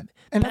changed in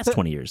the past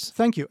 20 years.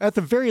 Thank you. At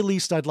the very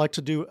least, I'd like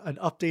to do an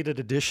updated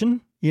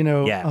edition.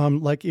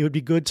 Like it would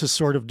be good to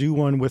sort of do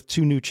one with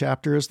 2 new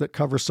chapters that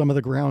cover some of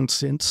the ground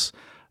since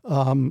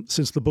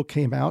the book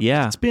came out.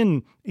 Yeah. It's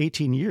been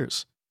 18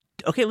 years.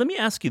 Okay, let me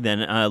ask you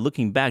then,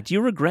 looking back, do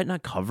you regret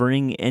not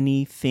covering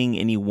anything,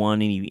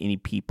 anyone, any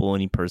people,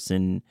 any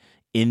person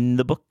in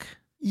the book?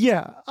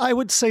 Yeah, I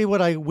would say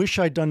what I wish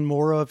I'd done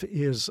more of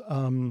is...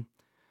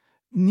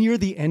 near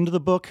the end of the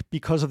book,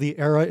 because of the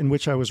era in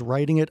which I was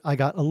writing it, I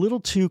got a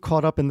little too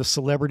caught up in the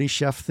celebrity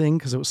chef thing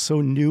because it was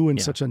so new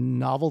and such a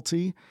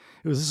novelty.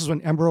 This is when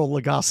Emeril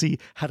Lagasse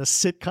had a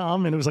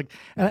sitcom, and it was like,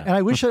 and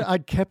I wish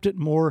I'd kept it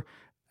more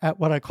at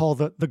what I call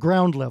the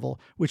ground level,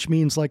 which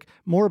means like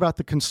more about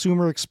the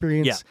consumer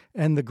experience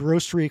and the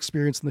grocery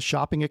experience and the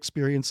shopping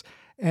experience,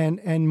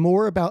 and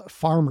more about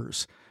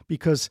farmers,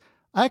 because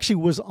I actually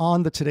was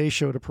on the Today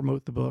Show to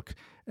promote the book.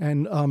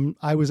 And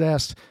I was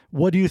asked,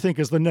 what do you think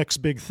is the next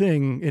big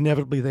thing?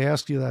 Inevitably, they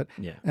asked you that.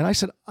 Yeah. And I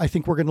said, I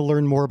think we're going to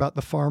learn more about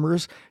the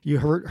farmers. You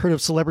heard of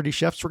celebrity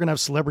chefs? We're going to have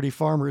celebrity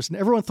farmers. And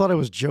everyone thought I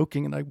was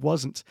joking, and I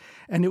wasn't.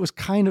 And it was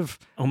kind of...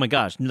 Oh, my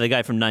gosh. The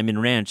guy from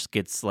Nyman Ranch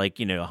gets like,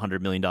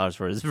 $100 million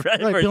for his... Right,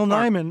 Bill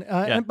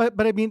Nyman.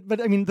 But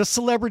I mean, the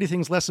celebrity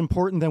thing's less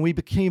important than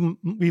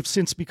we've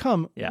since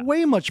become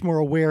way much more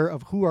aware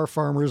of who our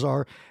farmers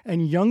are.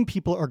 And young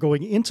people are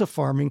going into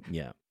farming.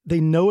 Yeah. They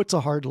know it's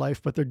a hard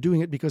life, but they're doing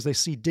it because they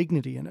see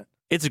dignity in it.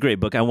 It's a great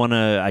book.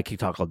 I could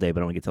talk all day,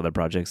 but I want to get to other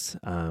projects.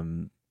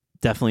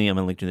 Definitely, I'm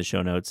going to link to the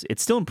show notes.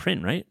 It's still in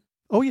print, right?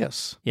 Oh,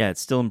 yes. Yeah,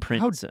 it's still in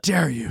print. How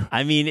dare you?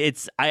 I mean,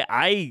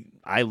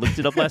 I looked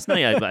it up last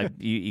night.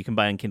 You can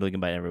buy it on Kindle, you can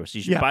buy it everywhere. So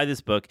you should buy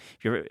this book.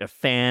 If you're a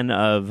fan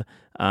of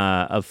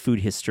food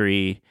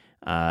history,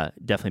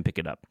 definitely pick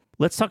it up.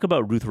 Let's talk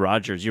about Ruth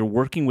Rogers. You're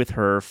working with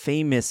her,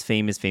 famous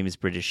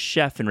British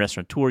chef and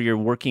restaurateur. You're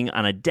working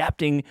on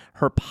adapting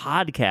her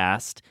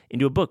podcast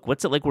into a book.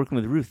 What's it like working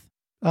with Ruth?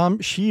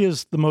 She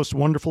is the most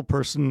wonderful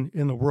person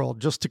in the world.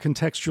 Just to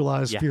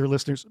contextualize for your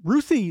listeners,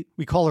 Ruthie,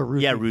 we call her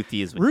Ruthie. Yeah,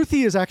 Ruthie is.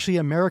 Ruthie is actually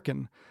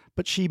American,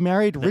 but she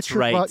married Richard.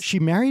 Right.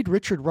 She married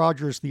Richard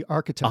Rogers, the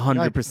architect.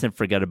 100%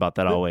 forget about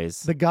that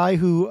always. The guy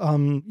who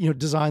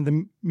designed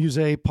the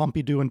Musée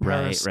Pompidou in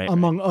Paris,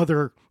 among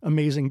other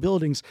amazing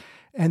buildings.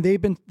 And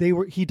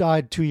he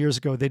died 2 years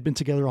ago. They'd been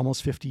together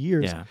almost 50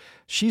 years. Yeah.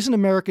 She's an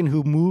American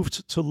who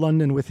moved to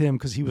London with him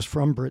because he was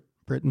from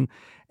Britain.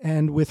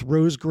 And with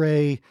Rose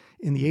Gray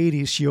in the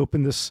 80s, she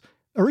opened this,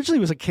 originally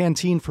it was a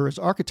canteen for his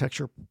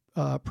architecture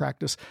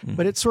practice,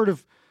 but it sort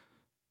of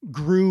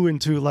grew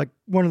into like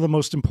one of the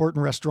most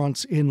important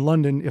restaurants in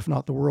London, if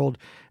not the world.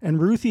 And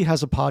Ruthie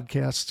has a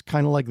podcast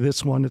kind of like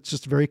this one. It's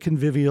just very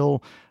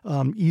convivial,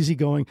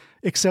 easygoing,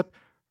 except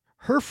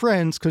her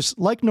friends, because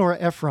like Nora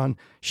Ephron,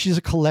 she's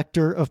a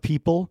collector of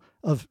people,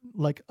 of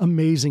like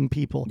amazing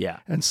people. Yeah.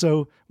 And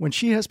so when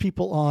she has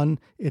people on,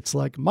 it's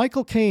like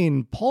Michael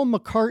Caine, Paul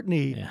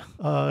McCartney,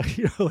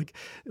 like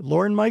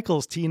Lorne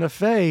Michaels, Tina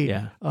Fey.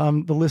 Yeah.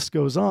 The list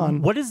goes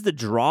on. What is the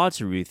draw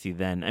to Ruthie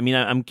then? I mean,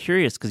 I'm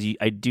curious because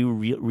I do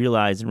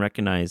realize and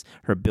recognize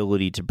her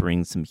ability to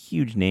bring some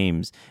huge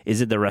names.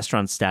 Is it the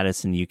restaurant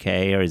status in the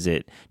UK, or is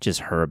it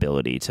just her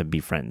ability to be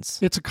friends?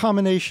 It's a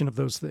combination of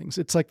those things.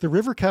 It's like the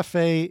River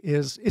Cafe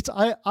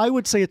I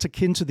would say it's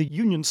akin to the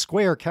Union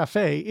Square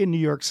Cafe in New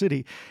York City,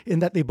 in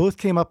that they both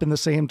came up in the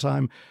same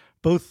time.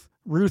 Both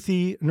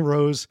Ruthie and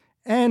Rose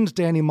and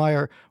Danny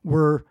Meyer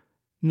were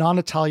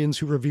non-Italians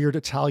who revered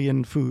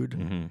Italian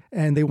food.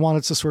 And they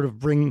wanted to sort of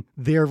bring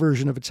their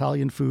version of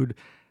Italian food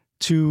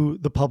to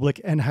the public,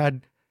 and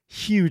had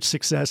huge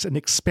success and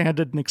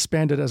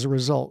expanded as a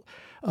result.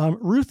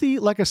 Ruthie,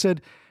 like I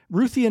said,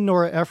 Ruthie and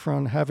Nora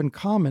Ephron have in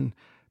common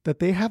that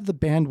they have the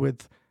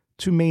bandwidth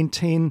to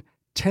maintain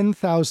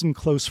 10,000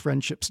 close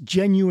friendships,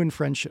 genuine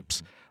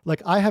friendships.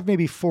 Like I have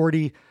maybe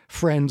 40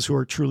 friends who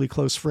are truly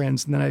close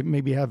friends, and then I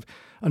maybe have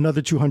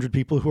another 200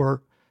 people who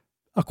are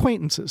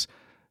acquaintances.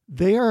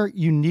 They are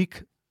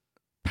unique,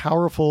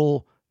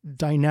 powerful,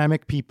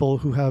 dynamic people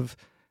who have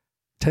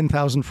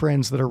 10,000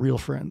 friends that are real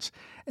friends.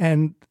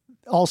 And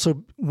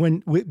also,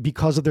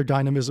 because of their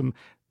dynamism,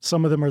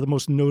 some of them are the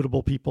most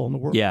notable people in the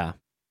world. Yeah.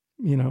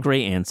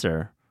 Great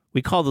answer.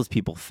 We call those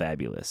people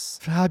fabulous.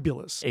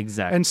 Fabulous.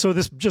 Exactly. And so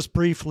this, just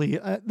briefly,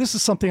 this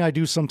is something I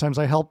do sometimes.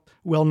 I help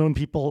well-known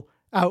people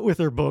out with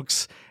their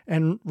books.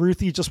 And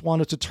Ruthie just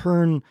wanted to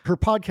turn her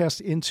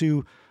podcast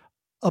into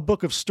a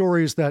book of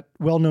stories that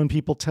well-known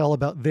people tell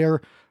about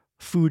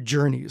food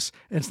journeys.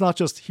 And it's not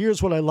just,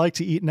 here's what I like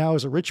to eat now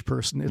as a rich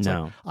person. It's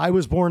like,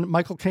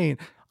 Michael Caine,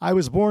 I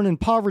was born in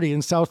poverty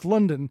in South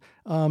London,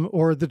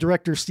 or the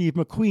director Steve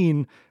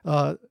McQueen,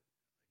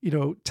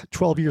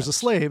 12 Years a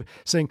Slave,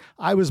 saying,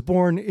 I was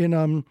born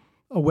in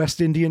a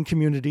West Indian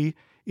community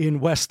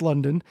in West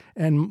London,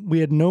 and we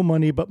had no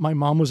money, but my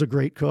mom was a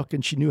great cook,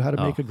 and she knew how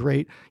to make a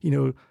great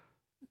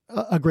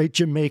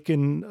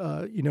Jamaican,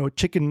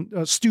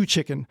 stew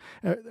chicken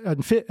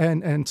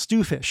and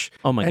stew fish.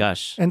 Oh my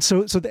gosh. And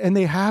so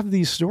they have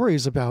these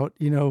stories about,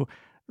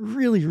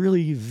 really,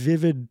 really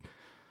vivid,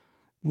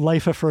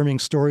 life-affirming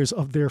stories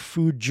of their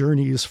food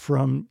journeys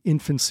from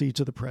infancy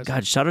to the present.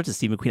 God, shout out to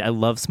Steve McQueen. I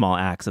love Small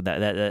Acts.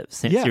 That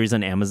series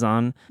on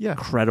Amazon. Yeah.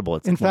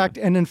 Incredible. In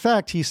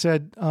fact, he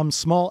said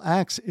Small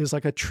Acts is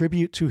like a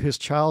tribute to his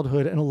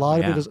childhood, and a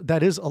lot of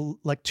it is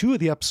like two of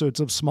the episodes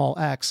of Small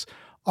Acts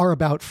are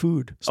about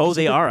food. Oh,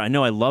 they are. I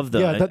know. I love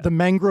them. Yeah, the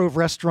Mangrove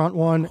Restaurant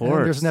one. And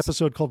there's an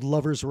episode called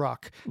Lovers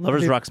Rock.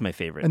 Lovers Rock's my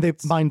favorite. And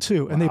mine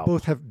too. Wow. And they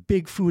both have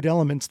big food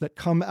elements that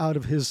come out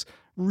of his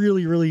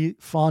really, really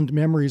fond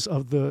memories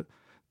of the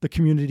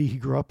community he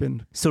grew up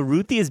in. So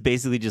Ruthie is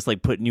basically just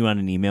like putting you on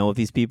an email with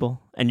these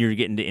people? and you're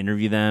getting to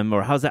interview them,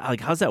 or how's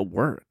that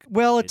work?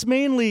 Well, it's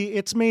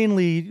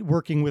mainly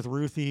working with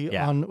Ruthie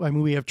on. I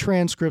mean, we have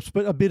transcripts,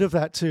 but a bit of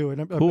that too,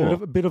 and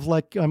a bit of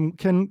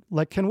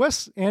can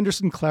Wes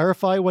Anderson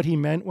clarify what he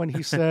meant when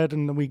he said,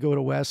 and then we go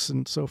to Wes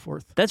and so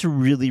forth. That's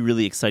really,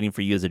 really exciting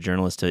for you as a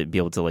journalist to be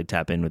able to like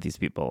tap in with these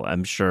people.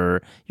 I'm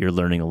sure you're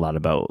learning a lot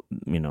about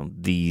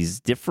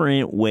these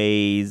different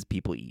ways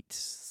people eat.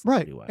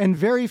 Right, and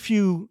very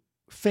few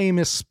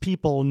famous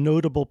people,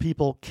 notable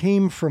people,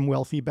 came from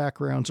wealthy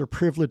backgrounds or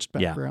privileged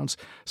backgrounds.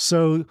 Yeah.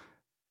 So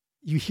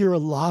you hear a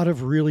lot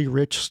of really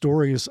rich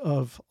stories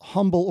of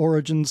humble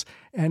origins,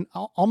 and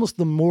almost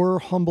the more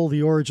humble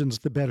the origins,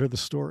 the better the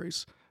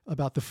stories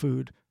about the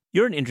food.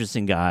 You're an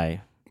interesting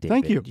guy, David.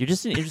 Thank you. You're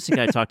just an interesting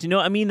guy to talk to. No,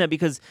 I mean that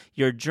because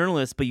you're a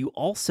journalist, but you're a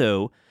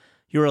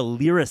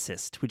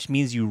lyricist, which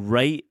means you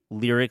write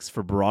lyrics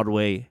for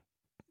Broadway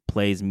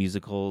plays,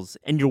 musicals,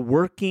 and you're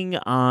working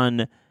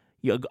on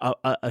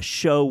a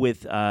show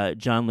with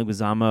John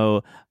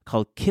Leguizamo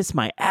called Kiss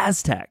My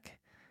Aztec.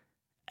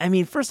 I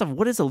mean, first off,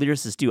 what does a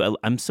lyricist do?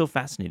 I'm so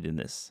fascinated in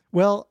this.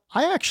 Well,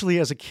 I actually,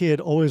 as a kid,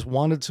 always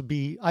wanted to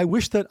be... I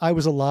wish that I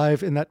was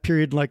alive in that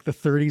period, like the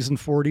 30s and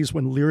 40s,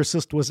 when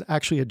lyricist was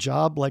actually a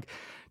job. Like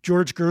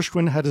George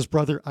Gershwin had his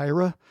brother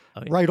Ira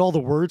write all the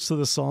words to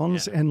the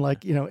songs. Yeah.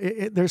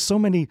 And there's so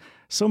many,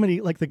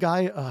 like the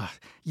guy,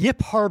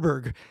 Yip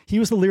Harburg, he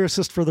was the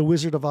lyricist for the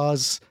Wizard of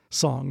Oz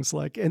songs.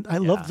 And I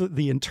love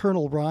the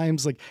internal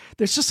rhymes. Like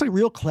there's just a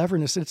real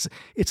cleverness.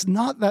 It's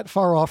not that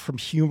far off from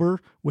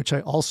humor, which I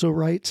also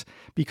write,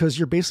 because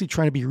you're basically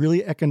trying to be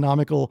really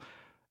economical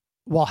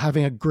while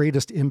having a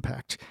greatest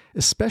impact,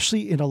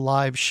 especially in a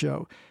live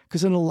show.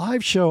 Because in a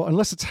live show,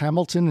 unless it's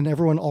Hamilton and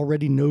everyone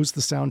already knows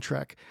the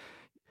soundtrack,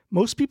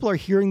 most people are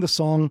hearing the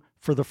song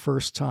for the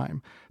first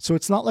time. So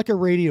it's not like a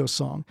radio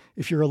song.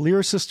 If you're a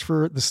lyricist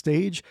for the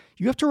stage,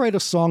 you have to write a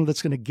song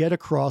that's going to get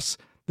across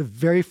the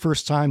very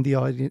first time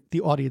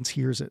the audience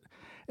hears it.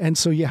 And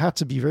so you have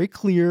to be very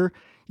clear.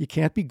 You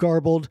can't be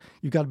garbled.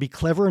 You've got to be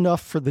clever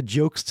enough for the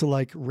jokes to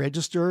like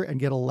register and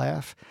get a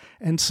laugh.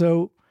 And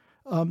so,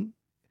 and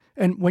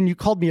when you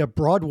called me a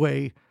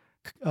Broadway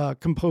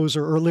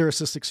composer or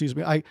lyricist, excuse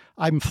me,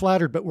 I'm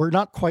flattered, but we're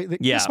not quite.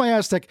 Kiss My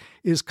Aztec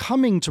is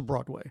coming to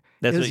Broadway.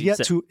 It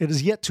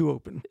is yet to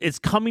open. It's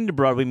coming to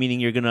Broadway,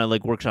 meaning you're gonna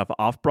like workshop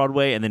off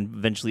Broadway and then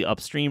eventually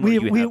upstream.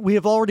 We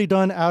have already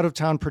done out of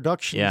town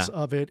productions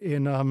of it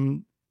in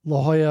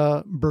La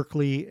Jolla,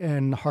 Berkeley,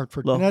 and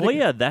Hartford, Connecticut. La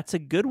Jolla, that's a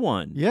good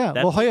one. Yeah,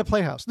 La Jolla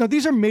Playhouse. Now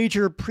these are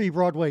major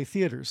pre-Broadway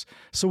theaters,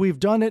 so we've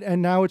done it,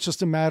 and now it's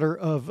just a matter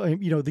of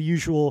the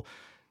usual.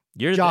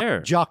 You're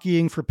there.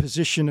 Jockeying for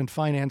position and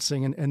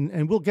financing,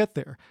 and we'll get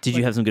there. Did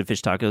you have some good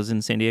fish tacos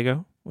in San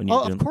Diego?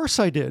 Of course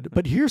I did.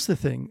 But here's the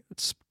thing.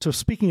 So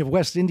speaking of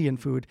West Indian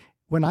food,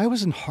 when I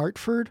was in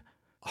Hartford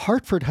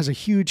has a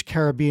huge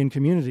Caribbean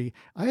community.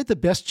 I had the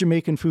best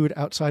Jamaican food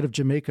outside of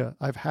Jamaica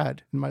I've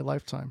had in my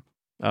lifetime.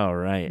 Oh,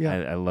 right. Yeah.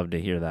 I love to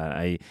hear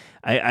that.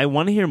 I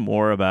want to hear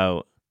more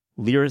about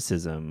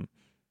lyricism.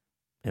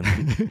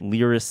 And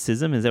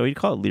lyricism? Is that what you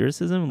call it?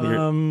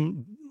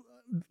 Lyricism?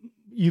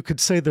 You could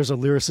say there's a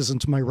lyricism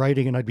to my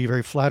writing, and I'd be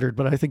very flattered.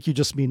 But I think you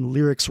just mean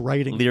lyrics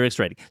writing. Lyrics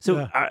writing.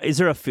 So, is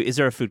there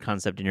a food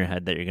concept in your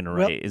head that you're going to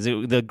write? Well, is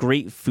it the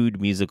Great Food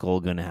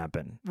Musical going to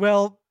happen?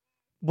 Well,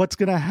 what's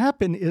going to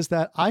happen is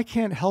that I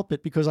can't help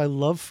it because I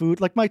love food.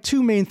 Like my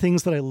two main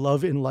things that I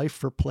love in life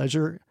for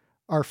pleasure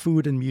are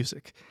food and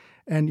music,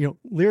 and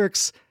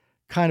lyrics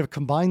kind of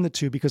combine the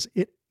two because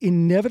it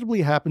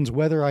inevitably happens,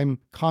 whether I'm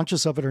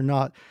conscious of it or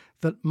not,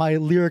 that my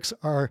lyrics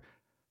are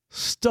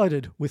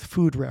studded with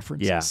food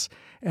references.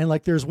 Yeah. And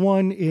like there's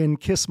one in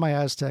Kiss My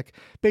Aztec.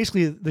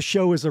 Basically, the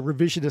show is a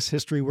revisionist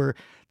history where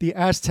the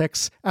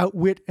Aztecs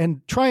outwit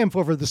and triumph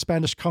over the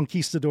Spanish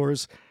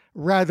conquistadors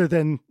rather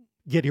than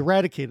get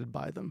eradicated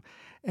by them.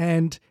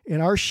 And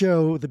in our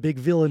show, the big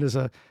villain is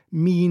a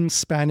mean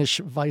Spanish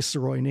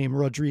viceroy named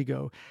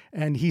Rodrigo.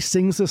 And he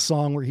sings this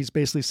song where he's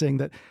basically saying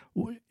that,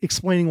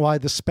 explaining why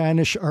the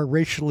Spanish are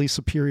racially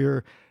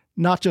superior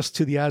not just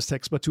to the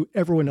Aztecs, but to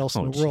everyone else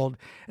in the world.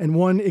 And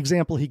one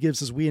example he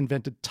gives is we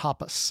invented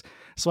tapas.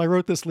 So I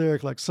wrote this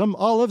lyric like, some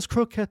olives,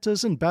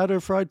 croquetas, and batter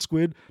fried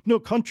squid. No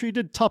country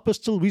did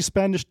tapas till we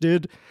Spanish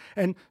did.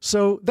 And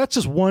so that's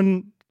just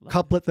one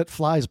couplet that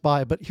flies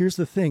by. But here's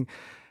the thing.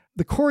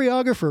 The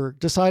choreographer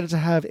decided to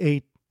have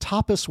a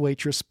tapas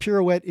waitress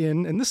pirouette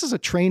in, and this is a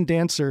trained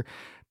dancer,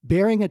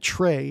 bearing a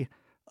tray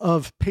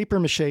of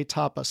papier-mâché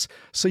tapas.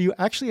 So you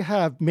actually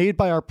have, made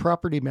by our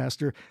property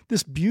master,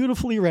 this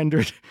beautifully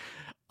rendered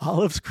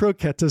olives,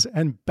 croquetas,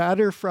 and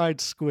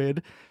batter-fried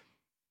squid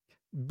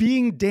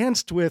being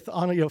danced with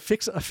on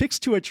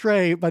affixed to a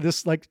tray by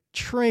this like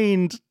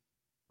trained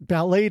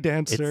ballet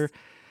dancer.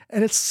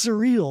 And it's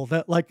surreal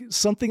that like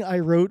something I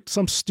wrote,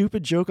 some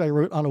stupid joke I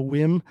wrote on a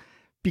whim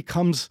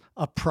becomes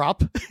a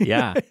prop.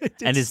 Yeah.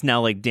 And it's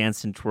now like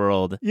danced and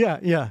twirled.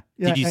 Yeah.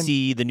 Did you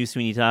see the new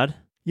Sweeney Todd?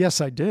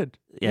 Yes, I did.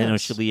 Yeah, yes. I know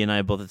Shirley and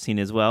I both have seen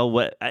it as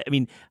well.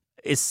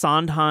 Is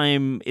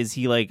Sondheim, is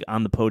he like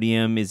on the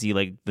podium? Is he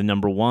like the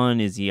number one?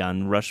 Is he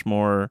on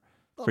Rushmore?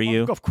 for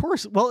you? Of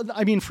course. Well,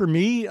 I mean, for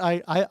me,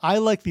 I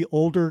like the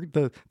older,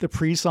 the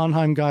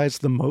pre-Sondheim guys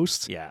the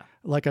most. Yeah.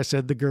 Like I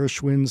said, the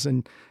Gershwins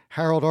and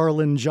Harold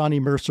Arlen, Johnny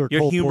Mercer,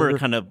 Your Cole humor Porter.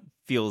 kind of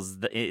feels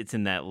it's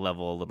in that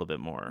level a little bit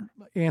more.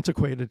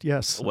 Antiquated,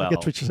 yes. Well, I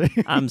get what you're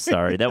saying. I'm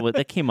sorry.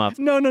 That came off.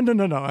 No.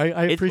 I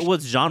appreciate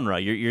What's genre?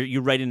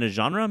 You write in a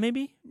genre,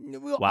 maybe?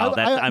 Well, Wow,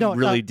 I'm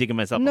really digging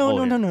myself a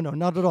hole no, here.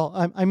 not at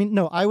all. I mean,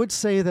 no, I would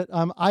say that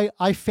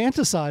I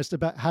fantasized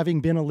about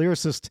having been a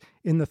lyricist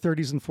in the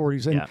 30s and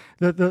 40s.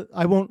 And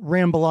I won't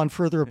ramble on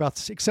further about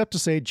this, except to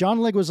say John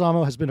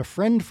Leguizamo has been a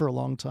friend for a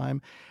long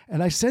time.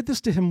 And I said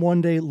this to him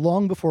one day,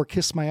 long before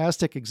Kiss My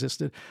Aztec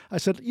existed. I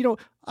said,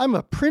 I'm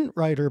a print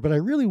writer, but I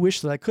really wish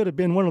that I could have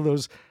been one of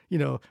those,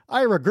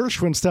 Ira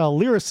Gershwin-style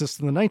lyricists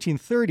in the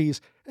 1930s.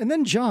 And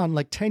then John,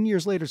 like 10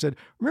 years later, said,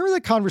 remember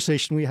that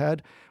conversation we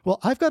had? Well,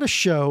 I've got a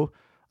show.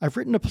 I've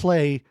written a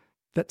play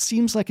that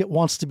seems like it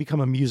wants to become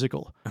a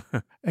musical.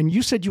 And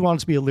you said you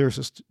wanted to be a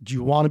lyricist. Do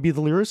you want to be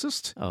the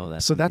lyricist? Oh,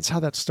 that's how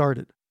that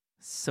started.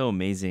 so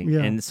amazing.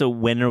 Yeah. And so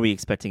when are we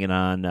expecting it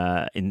on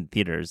in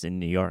theaters in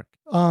New York?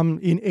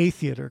 In a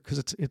theater,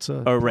 because it's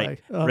a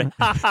right.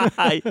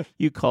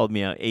 You called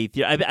me out. A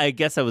theater. I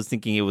guess I was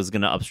thinking it was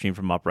going to upstream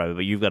from Upright,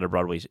 but you've got a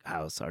Broadway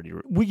house already.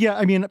 Yeah,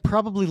 I mean,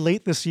 probably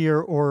late this year,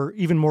 or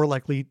even more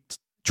likely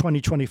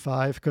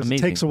 2025, because it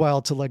takes a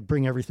while to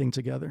bring everything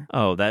together.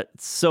 Oh,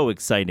 that's so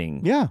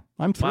exciting. Yeah,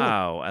 I'm thrilled.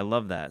 Wow, I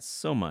love that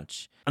so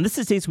much. On This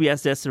Is Taste, we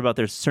asked Esther about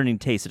their discerning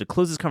taste. So to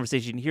close this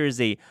conversation, here is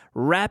a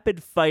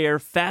rapid-fire,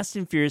 fast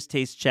and furious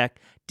taste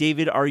check.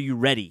 David, are you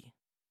ready?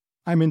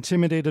 I'm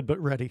intimidated, but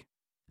ready.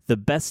 The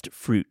best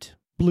fruit.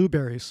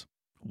 Blueberries.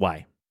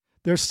 Why?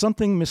 There's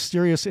something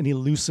mysterious and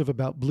elusive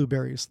about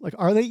blueberries.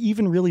 Are they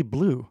even really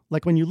blue?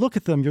 When you look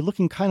at them, you're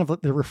looking kind of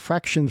like the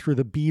refraction through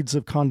the beads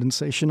of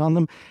condensation on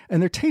them,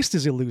 and their taste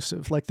is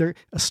elusive. They're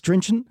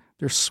astringent,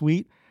 they're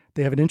sweet,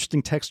 they have an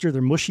interesting texture,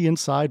 they're mushy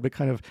inside, but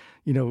kind of,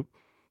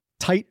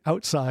 tight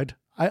outside.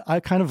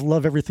 I kind of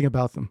love everything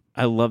about them.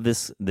 I love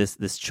this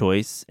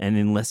choice, and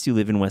unless you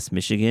live in West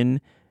Michigan,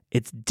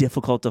 it's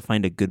difficult to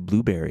find a good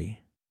blueberry.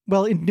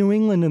 Well, in New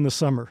England in the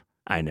summer.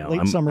 I know.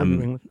 Late summer in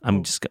New England.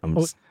 I'm just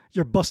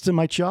you're busting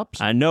my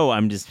chops? I know.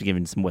 I'm just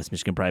giving some West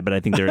Michigan pride, but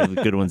I think there are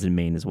good ones in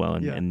Maine as well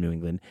and New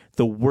England.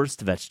 The worst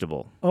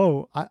vegetable.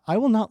 Oh, I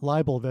will not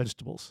libel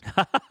vegetables.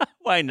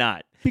 Why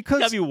not?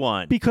 Because you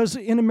want. Because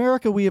in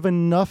America, we have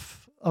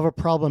enough of a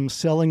problem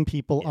selling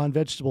people on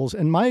vegetables.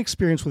 And my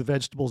experience with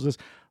vegetables is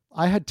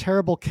I had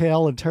terrible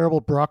kale and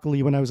terrible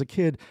broccoli when I was a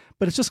kid,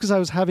 but it's just because I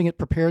was having it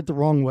prepared the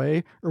wrong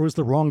way or was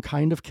the wrong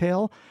kind of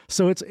kale.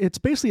 So it's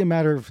basically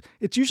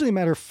it's usually a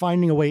matter of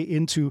finding a way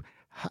into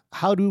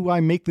how do I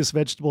make this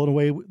vegetable in a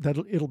way that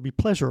it'll be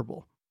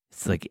pleasurable.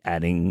 It's like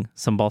adding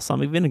some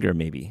balsamic vinegar,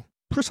 maybe.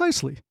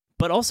 Precisely.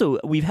 But also,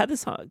 we've had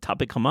this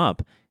topic come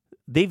up.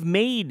 They've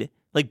made,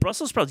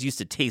 Brussels sprouts used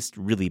to taste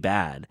really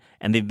bad,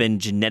 and they've been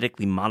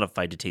genetically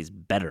modified to taste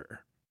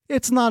better.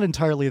 It's not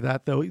entirely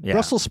that, though. Yeah.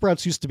 Brussels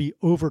sprouts used to be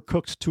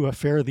overcooked to a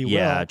fare-thee well.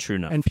 Yeah, true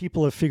enough. And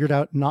people have figured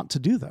out not to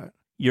do that.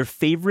 Your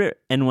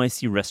favorite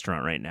NYC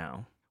restaurant right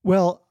now?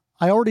 Well,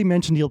 I already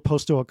mentioned Il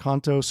Posto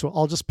Accanto, so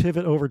I'll just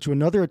pivot over to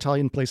another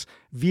Italian place,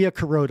 Via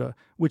Carota,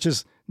 which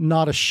is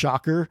not a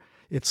shocker.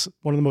 It's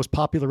one of the most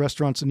popular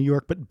restaurants in New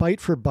York, but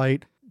bite for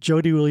bite,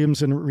 Jody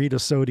Williams and Rita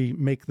Sodi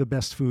make the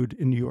best food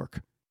in New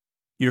York.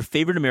 Your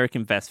favorite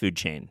American fast food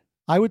chain?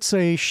 I would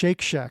say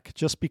Shake Shack,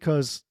 just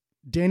because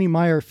Danny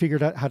Meyer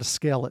figured out how to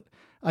scale it.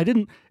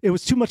 It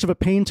was too much of a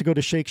pain to go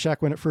to Shake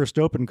Shack when it first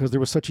opened because there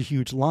was such a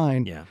huge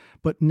line. Yeah.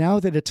 But now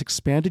that it's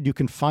expanded, you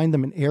can find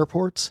them in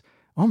airports.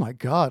 Oh my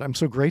God, I'm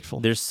so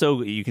grateful.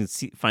 You can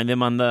find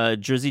them on the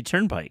Jersey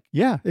Turnpike.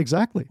 Yeah,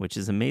 exactly. Which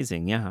is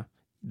amazing, yeah.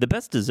 The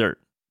best dessert?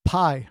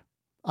 Pie.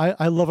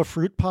 I love a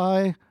fruit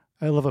pie.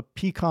 I love a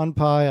pecan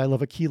pie. I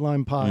love a key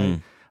lime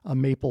pie, a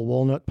maple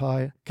walnut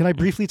pie. Can I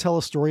briefly tell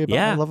a story about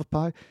my love of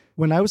pie?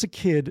 When I was a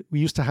kid,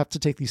 we used to have to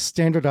take these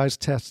standardized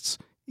tests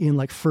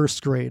in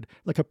first grade,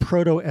 like a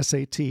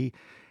proto-SAT.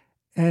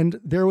 And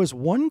there was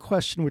one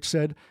question which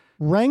said,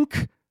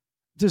 rank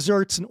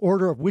desserts in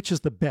order of which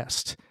is the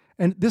best.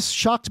 And this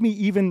shocked me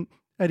even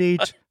at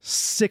age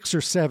 6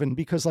 or 7,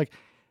 because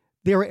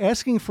they were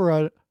asking for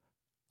an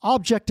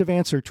objective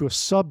answer to a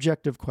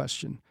subjective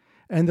question.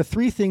 And the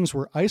three things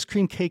were ice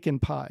cream, cake,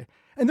 and pie.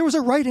 And there was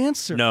a right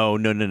answer. No.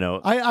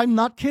 I'm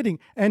not kidding.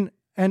 And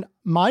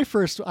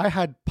I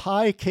had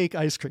pie, cake,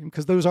 ice cream,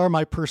 because those are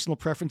my personal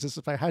preferences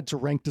if I had to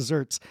rank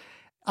desserts.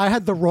 I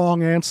had the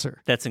wrong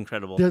answer. That's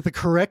incredible. The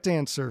correct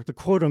answer, the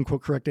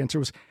quote-unquote correct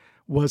answer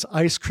was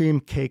ice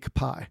cream, cake,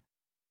 pie.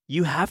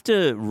 You have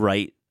to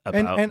write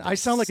about and I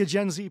sound like a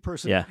Gen Z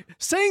person. Yeah.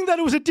 Saying that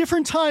it was a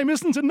different time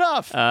isn't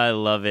enough. I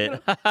love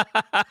it.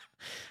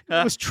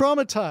 I was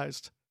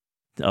traumatized.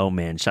 Oh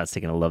man, Shot's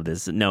taking. I love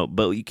this. No,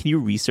 but can you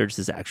research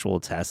this actual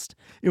test?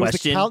 It was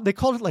they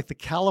called it the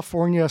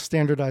California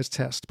standardized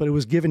test, but it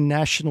was given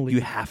nationally.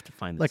 You have to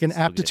find this. An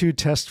aptitude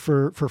test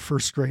for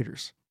first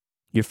graders.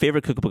 Your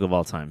favorite cookbook of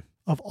all time?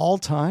 Of all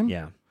time?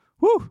 Yeah.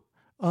 Woo.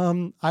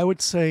 I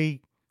would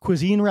say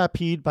Cuisine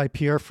Rapide by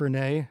Pierre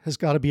Fernet has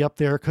got to be up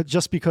there,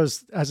 just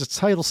because, as its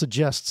title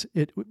suggests,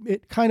 it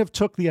kind of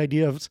took the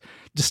idea of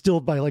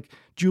distilled by like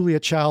Julia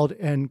Child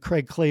and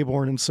Craig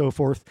Claiborne and so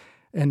forth,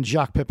 and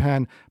Jacques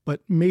Pepin,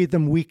 but made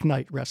them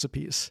weeknight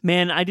recipes.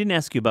 Man, I didn't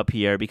ask you about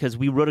Pierre because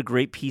we wrote a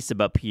great piece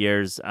about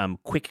Pierre's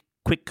quick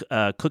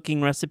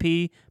cooking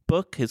recipe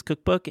book, his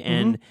cookbook,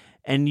 and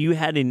you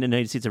had in the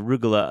United States of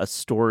Arugula a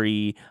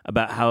story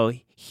about how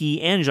he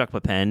and Jacques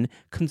Pepin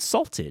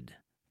consulted.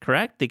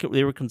 Correct?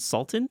 They were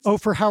consultants? Oh,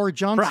 for Howard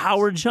Johnson. For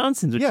Howard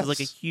Johnson's, which Yes. is like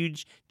a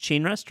huge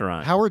chain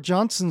restaurant. Howard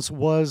Johnson's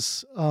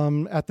was,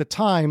 at the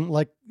time,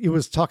 like it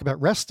was talk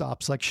about rest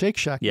stops, like Shake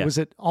Shack. Yeah. It was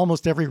at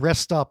almost every rest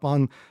stop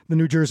on the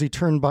New Jersey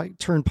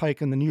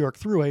Turnpike and the New York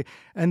Thruway.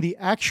 And the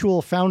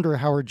actual founder,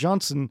 Howard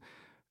Johnson,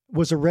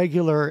 was a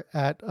regular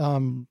at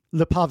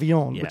Le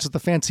Pavillon, which is the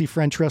fancy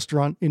French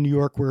restaurant in New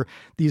York where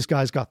these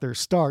guys got their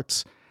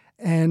starts.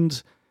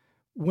 And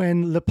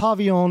when Le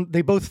Pavillon,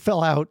 they both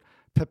fell out,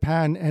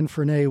 Pepin and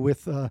Fernet,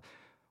 with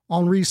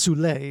Henri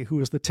Soulet, who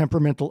was the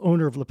temperamental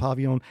owner of Le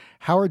Pavillon.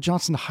 Howard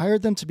Johnson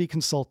hired them to be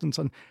consultants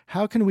on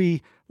how can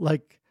we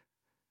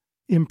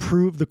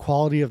improve the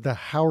quality of the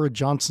Howard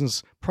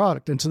Johnson's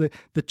product. And so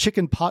the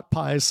chicken pot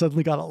pies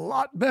suddenly got a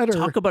lot better.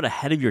 Talk about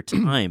ahead of your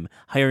time,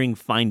 hiring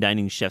fine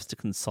dining chefs to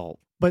consult.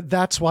 But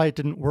that's why it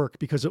didn't work,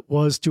 because it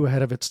was too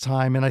ahead of its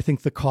time. And I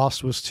think the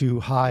cost was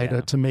too high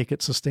to make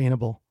it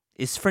sustainable.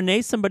 Is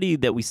Fernet somebody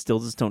that we still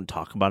just don't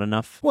talk about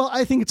enough? Well,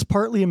 I think it's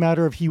partly a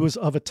matter of he was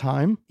of a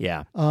time.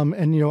 Yeah.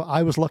 And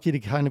I was lucky to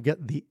kind of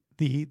get the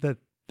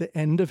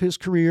end of his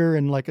career,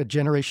 and like a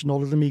generation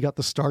older than me got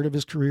the start of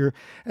his career.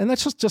 And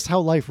that's just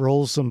how life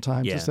rolls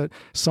sometimes, is that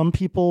some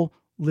people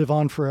live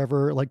on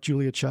forever, like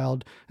Julia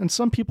Child, and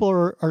some people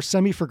are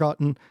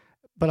semi-forgotten.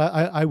 But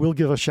I will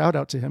give a shout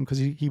out to him because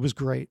he was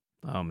great.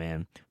 Oh,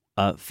 man.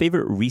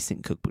 Favorite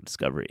recent cookbook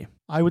discovery?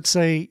 I would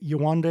say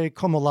Yewande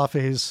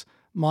Komolafe's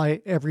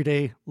My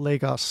Everyday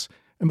Lagos.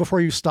 And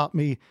before you stop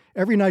me,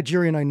 every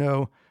Nigerian I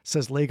know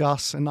says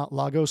Lagos and not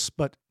Lagos,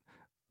 but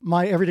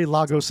My Everyday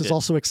Lagos is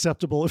also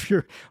acceptable if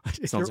you're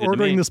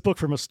ordering this book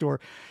from a store.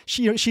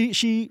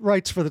 She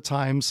writes for the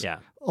Times,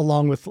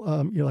 along with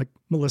like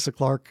Melissa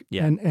Clark,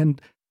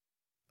 and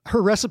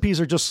her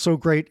recipes are just so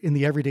great in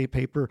the everyday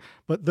paper.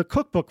 But the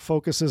cookbook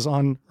focuses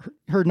on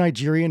her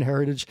Nigerian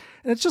heritage,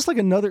 and it's just like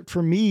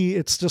for me,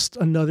 it's just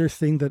another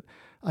thing that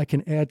I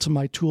can add to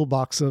my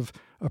toolbox of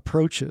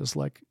approaches,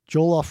 like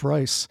jollof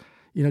rice.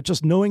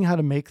 Just knowing how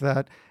to make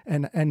that,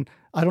 and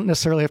I don't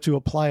necessarily have to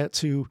apply it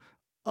to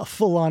a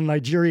full-on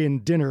Nigerian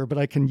dinner, but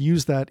I can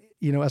use that,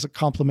 as a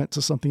complement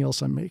to something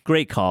else I make.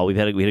 Great call. We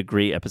had a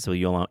great episode with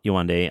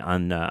Yewande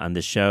on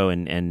this show,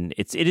 and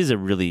it is a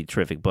really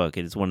terrific book.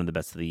 It is one of the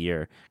best of the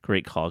year.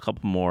 Great call. A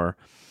couple more.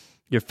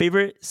 Your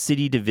favorite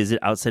city to visit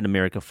outside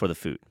America for the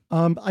food?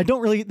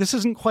 This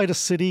isn't quite a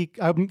city.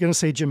 I'm going to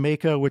say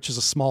Jamaica, which is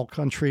a small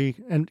country,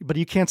 but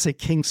you can't say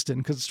Kingston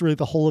because it's really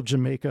the whole of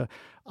Jamaica.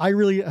 I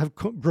really have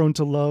grown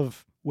to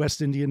love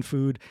West Indian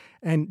food,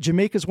 and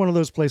Jamaica is one of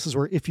those places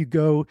where if you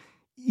go,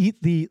 eat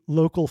the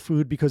local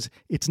food because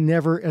it's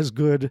never as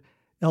good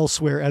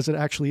elsewhere as it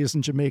actually is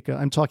in Jamaica.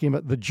 I'm talking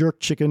about the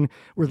jerk chicken,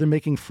 where they're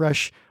making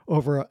fresh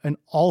over an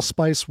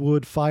allspice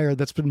wood fire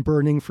that's been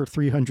burning for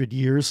 300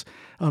 years.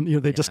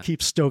 They just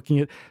keep stoking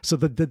it. So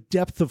the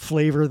depth of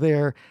flavor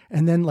there,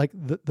 and then like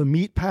the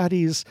meat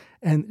patties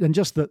and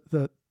just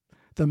the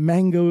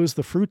mangoes,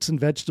 the fruits and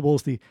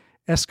vegetables, the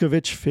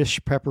escovitch fish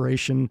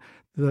preparation,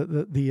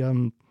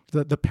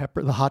 the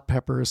pepper, the hot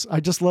peppers. I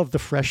just love the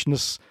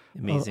freshness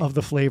of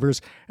the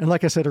flavors. And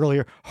like I said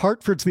earlier,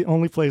 Hartford's the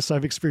only place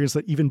I've experienced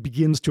that even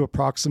begins to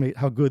approximate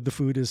how good the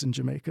food is in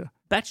Jamaica.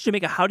 Back to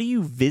Jamaica. How do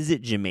you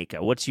visit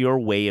Jamaica? What's your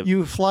way of...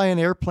 You fly an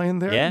airplane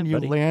there and you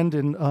land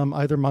in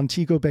either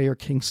Montego Bay or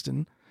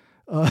Kingston.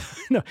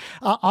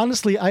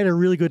 Honestly, I had a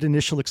really good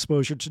initial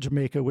exposure to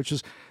Jamaica,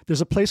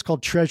 there's a place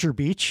called Treasure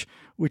Beach,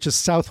 which is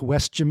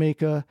southwest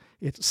Jamaica.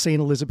 It's St.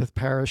 Elizabeth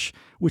Parish,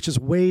 which is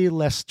way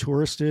less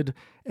touristed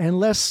and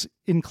less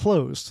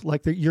enclosed.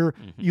 Like you're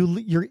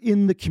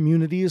in the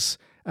communities,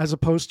 as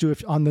opposed to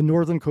if on the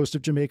northern coast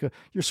of Jamaica,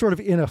 you're sort of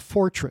in a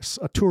fortress,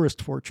 a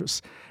tourist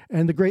fortress.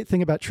 And the great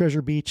thing about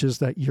Treasure Beach is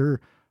that you're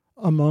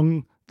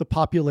among the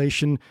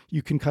population.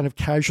 You can kind of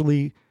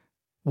casually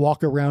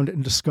walk around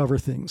and discover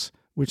things,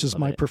 which is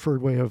my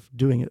preferred way of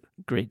doing it.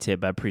 Great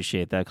tip. I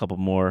appreciate that. A couple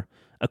more.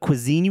 A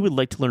cuisine you would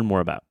like to learn more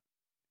about?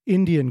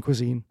 Indian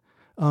cuisine.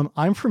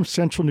 I'm from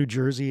central New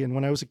Jersey, and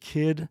when I was a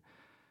kid,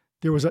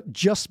 there was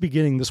just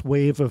beginning this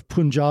wave of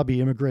Punjabi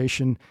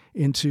immigration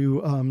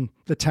into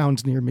the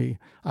towns near me.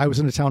 I was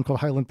in a town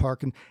called Highland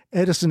Park, and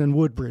Edison and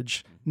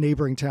Woodbridge,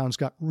 neighboring towns,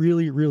 got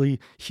really, really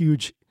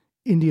huge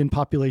Indian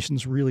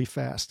populations really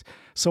fast.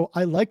 So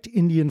I liked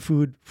Indian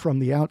food from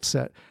the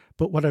outset,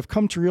 but what I've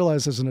come to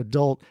realize as an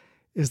adult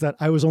is that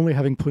I was only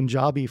having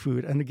Punjabi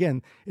food. And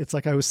again, it's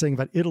like I was saying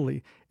about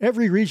Italy.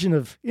 Every region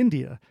of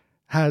India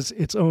has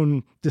its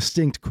own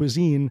distinct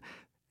cuisine.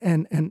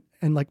 And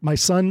like my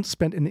son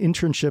spent an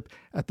internship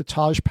at the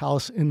Taj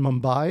Palace in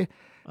Mumbai.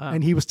 Wow.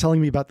 And he was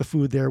telling me about the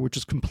food there, which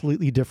is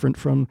completely different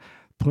from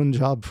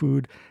Punjab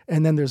food.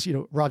 And then there's,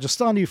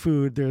 Rajasthani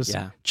food. There's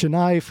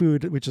Chennai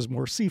food, which is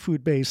more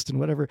seafood based and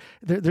whatever.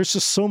 There's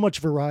just so much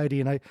variety.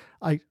 And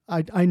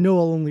I know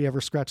I'll only ever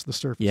scratch the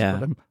surface,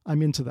 but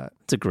I'm into that.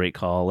 It's a great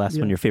call. Last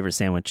one, your favorite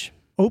sandwich?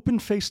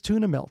 Open-faced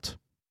tuna melt.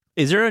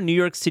 Is there a New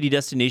York City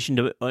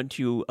destination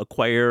to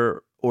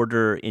acquire,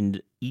 order,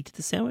 and eat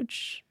the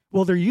sandwich?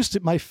 Well,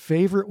 my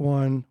favorite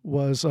one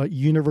was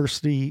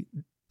University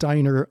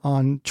Diner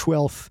on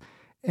 12th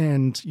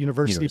and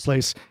University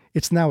Place.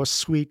 It's now a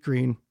Sweet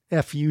Green.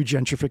 FU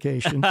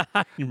gentrification.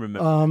 I remember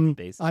that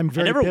space. I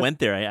never went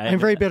there. I'm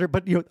very bitter,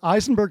 but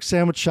Eisenberg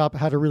Sandwich Shop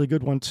had a really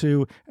good one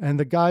too. And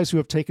the guys who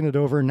have taken it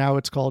over, now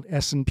it's called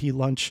S&P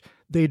Lunch.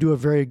 They do a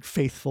very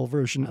faithful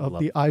version of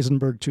the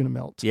Eisenberg tuna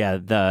melt. Yeah,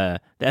 the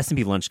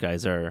S&P Lunch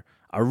guys are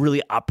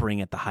really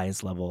operating at the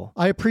highest level.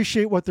 I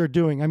appreciate what they're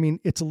doing. I mean,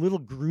 it's a little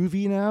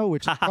groovy now,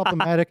 which is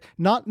problematic.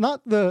 Not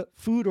the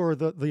food or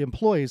the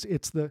employees,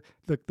 it's the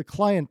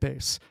client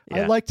base.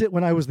 Yeah. I liked it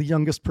when I was the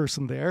youngest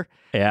person there.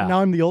 Yeah.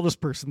 Now I'm the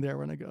oldest person there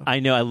when I go. I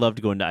know. I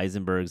loved going to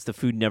Eisenberg's. The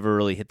food never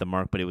really hit the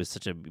mark, but it was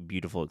such a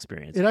beautiful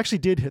experience. It actually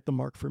did hit the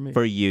mark for me.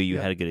 For you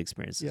had a good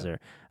experience there.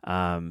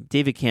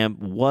 David Kamp,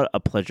 what a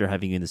pleasure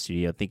having you in the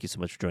studio. Thank you so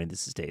much for joining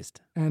This Is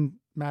Taste. And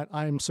Matt,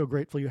 I am so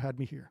grateful you had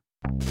me here.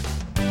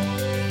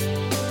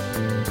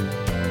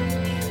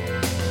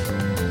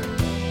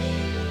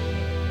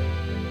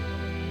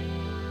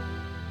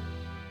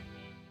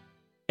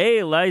 Hey,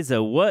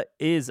 Eliza, what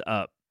is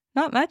up?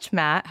 Not much,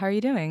 Matt. How are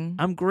you doing?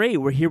 I'm great.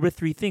 We're here with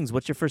 3 things.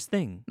 What's your first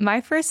thing?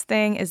 My first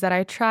thing is that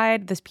I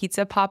tried this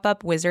pizza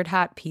pop-up Wizard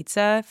Hat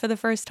pizza for the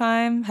first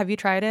time. Have you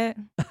tried it?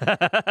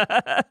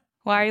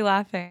 Why are you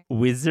laughing?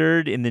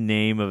 Wizard in the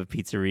name of a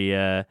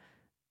pizzeria.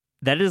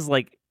 That is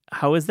like,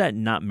 how is that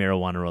not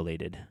marijuana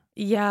related?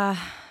 Yeah,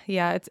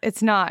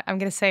 it's not. I'm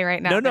going to say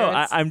right now. No,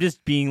 I'm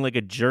just being like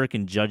a jerk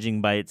and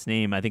judging by its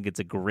name. I think it's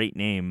a great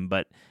name,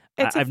 but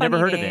I've never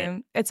heard of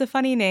it. It's a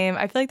funny name.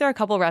 I feel like there are a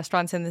couple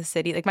restaurants in the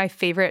city. Like my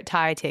favorite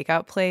Thai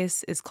takeout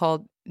place is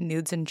called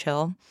Nudes and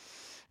Chill.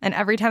 And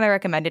every time I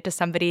recommend it to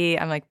somebody,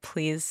 I'm like,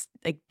 please,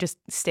 like, just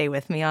stay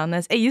with me on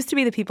this. It used to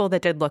be the people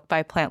that did Look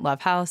by Plant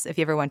Love House, if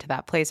you ever went to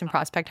that place in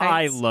Prospect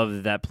Heights. I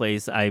love that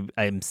place.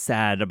 I'm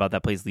sad about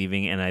that place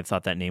leaving, and I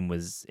thought that name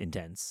was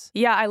intense.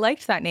 Yeah, I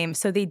liked that name.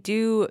 So they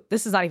do,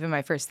 this is not even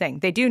my first thing.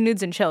 They do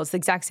Nudes and Chill. It's the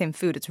exact same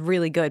food. It's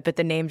really good, but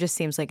the name just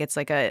seems like it's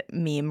like a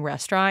meme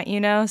restaurant,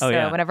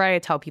 So whenever I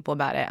tell people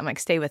about it, I'm like,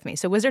 stay with me.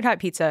 So Wizard Hat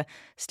Pizza,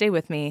 stay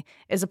with me,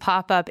 is a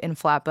pop-up in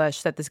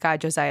Flatbush that this guy,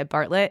 Josiah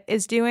Bartlett,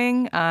 is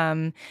doing.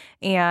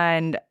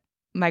 And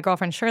my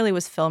girlfriend Shirley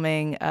was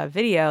filming a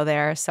video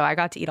there, so I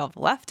got to eat all the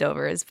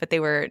leftovers, but they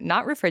were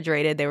not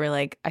refrigerated. They were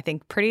like, I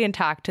think, pretty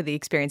intact to the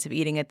experience of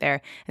eating it there,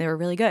 and they were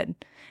really good.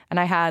 And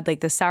I had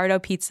like the sourdough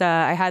pizza.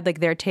 I had like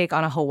their take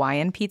on a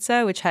Hawaiian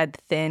pizza, which had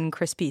thin,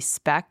 crispy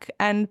speck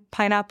and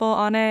pineapple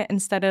on it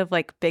instead of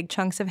like big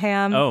chunks of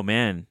ham. Oh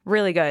man,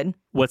 really good.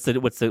 What's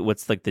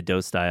like the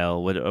dough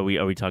style? What are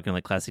we talking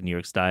like classic New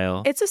York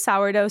style? It's a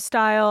sourdough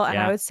style, and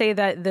I would say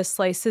that the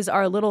slices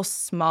are a little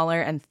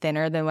smaller and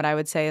thinner than what I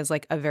would say is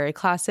like a very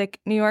classic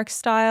New York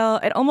style.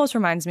 It almost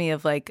reminds me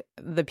of like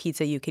the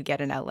pizza you could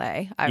get in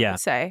LA, I would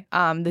say.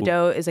 The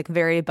dough is like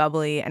very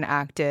bubbly and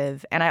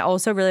active, and I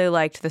also really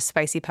liked the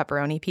spicy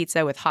pepperoni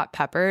pizza with hot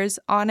peppers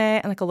on it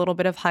and like a little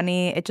bit of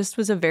honey. It just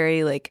was a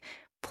very like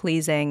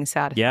pleasing,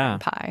 satisfying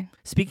pie.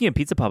 Speaking of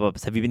pizza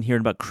pop-ups, have you been hearing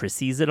about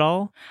Chrissy's at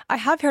all? I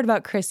have heard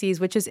about Chrissy's,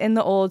 which is in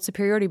the old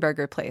Superiority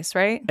Burger place,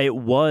 right? It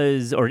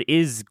was, or it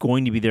is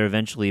going to be there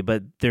eventually,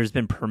 but there's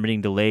been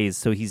permitting delays,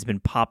 so he's been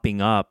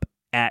popping up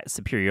at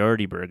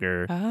Superiority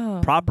Burger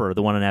proper,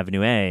 the one on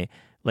Avenue A,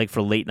 like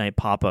for late night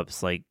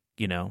pop-ups, like,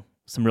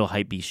 some real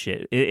hypebeast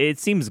shit. It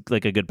seems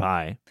like a good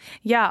pie.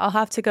 Yeah, I'll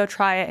have to go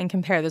try it and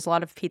compare. There's a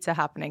lot of pizza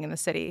happening in the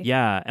city.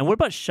 Yeah. And what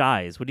about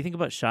Shy's? What do you think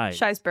about Shy's?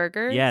 Shy's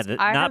Burgers? Yeah,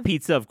 not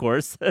pizza, of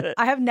course.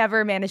 I have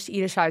never managed to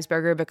eat a Shy's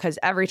Burger because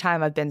every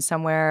time I've been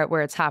somewhere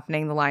where it's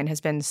happening, the line has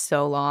been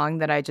so long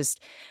that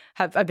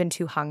I've been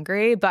too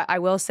hungry. But I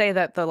will say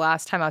that the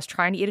last time I was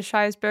trying to eat a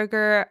Shy's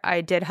Burger,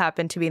 I did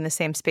happen to be in the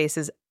same space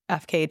as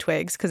FK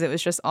Twigs because it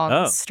was just on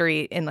the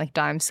street in like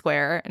Dime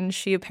Square, and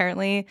she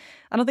apparently,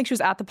 I don't think she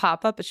was at the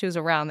pop-up, but she was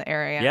around the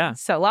area. Yeah,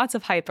 so lots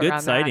of hype around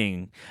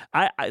sighting.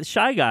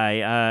 Shy's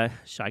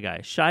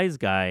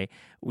guy.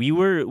 We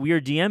were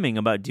DMing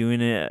about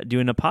doing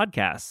a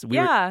podcast.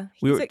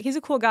 He's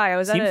a cool guy. I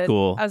was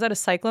at a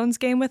Cyclones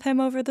game with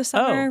him over the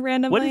summer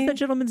randomly. What is that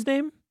gentleman's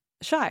name?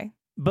 Shy.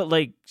 But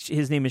like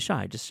his name is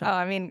Shy, just Shy. Oh,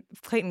 I mean,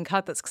 Clayton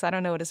cut this because I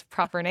don't know what his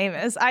proper name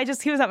is.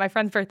 He was at my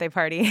friend's birthday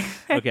party.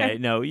 Okay,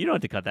 no, you don't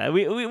have to cut that.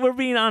 We're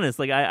being honest.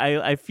 Like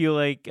I feel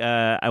like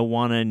I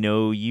want to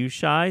know you,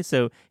 Shy.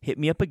 So hit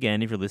me up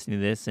again if you're listening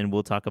to this, and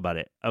we'll talk about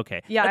it.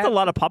 Okay. Yeah, that's a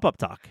lot of pop-up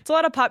talk. It's a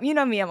lot of pop. You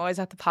know me, I'm always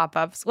at the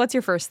pop-ups. What's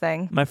your first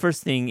thing? My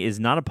first thing is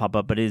not a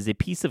pop-up, but it is a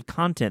piece of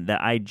content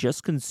that I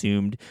just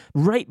consumed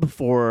right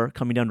before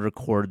coming down to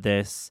record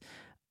this.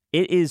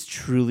 It is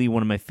truly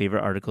one of my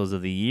favorite articles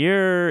of the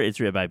year.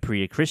 It's written by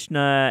Priya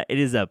Krishna. It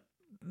is a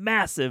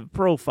massive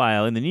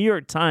profile in the New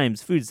York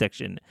Times food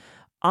section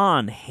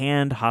on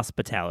hand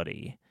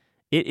hospitality.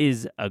 It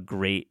is a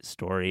great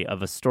story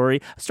of a story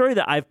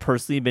that I've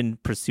personally been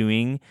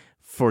pursuing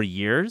for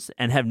years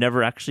and have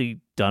never actually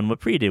done what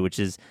Priya did, which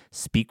is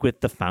speak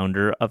with the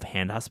founder of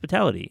Hand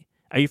Hospitality.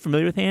 Are you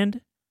familiar with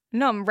Hand?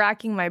 No, I'm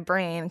racking my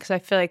brain because I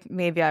feel like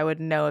maybe I would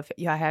know if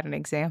I had an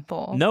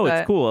example. No,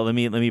 it's cool. Let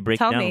me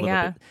break it down a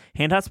little bit.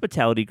 Hand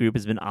Hospitality Group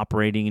has been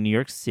operating in New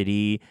York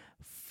City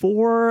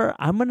for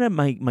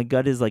my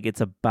gut is like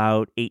it's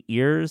about 8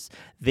 years.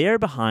 They're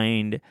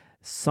behind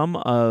some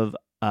of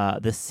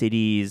the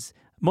city's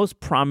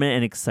most prominent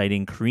and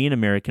exciting Korean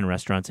American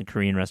restaurants and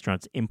Korean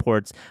restaurants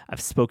imports.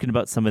 I've spoken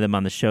about some of them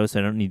on the show, so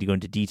I don't need to go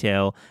into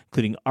detail,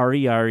 including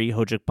Ari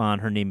Hojukban,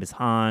 Her Name is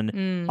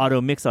Han,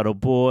 Auto Mix, Auto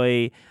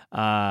Boy.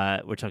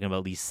 We're talking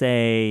about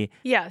Lycée.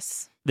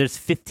 Yes. There's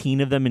 15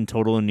 of them in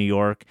total in New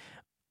York.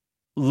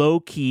 Low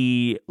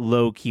key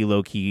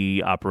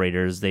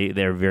operators.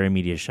 They're very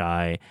media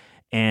shy.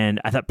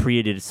 And I thought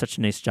Priya did such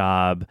a nice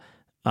job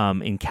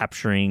in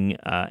capturing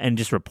and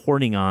just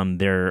reporting on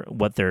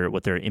what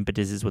their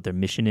impetus is, what their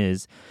mission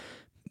is,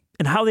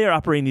 and how they are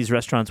operating these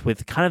restaurants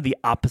with kind of the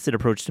opposite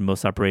approach to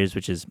most operators,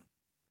 which is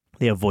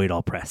they avoid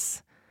all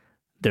press.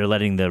 They're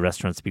letting the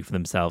restaurants speak for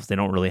themselves. They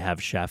don't really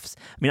have chefs.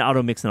 I mean,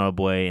 Auto Mix and Auto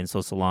Boy and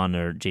So Salon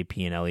are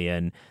JP and Elia,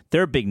 and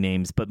they're big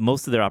names, but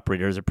most of their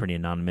operators are pretty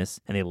anonymous,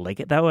 and they like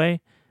it that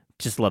way.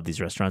 Just love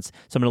these restaurants.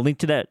 So I'm going to link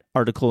to that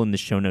article in the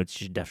show notes.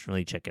 You should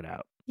definitely check it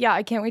out. Yeah,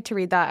 I can't wait to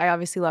read that. I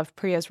obviously love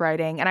Priya's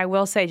writing. And I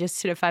will say,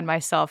 just to defend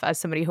myself as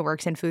somebody who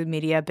works in food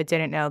media but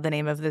didn't know the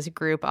name of this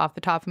group off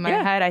the top of my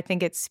head, I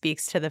think it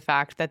speaks to the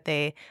fact that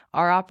they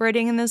are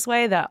operating in this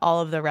way, that all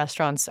of the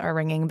restaurants are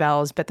ringing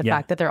bells, but the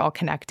fact that they're all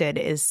connected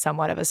is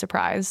somewhat of a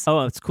surprise.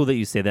 Oh, it's cool that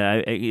you say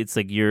that. It's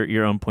like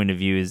your own point of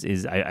view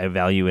is I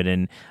value it,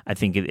 and I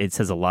think it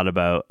says a lot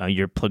about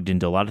you're plugged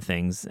into a lot of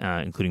things,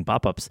 including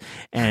pop-ups.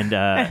 And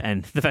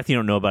and the fact that you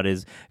don't know about it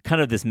is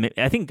kind of this,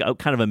 I think,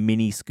 kind of a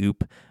mini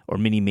scoop or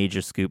mini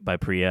major scoop by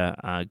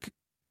Priya.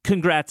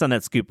 Congrats on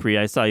that scoop,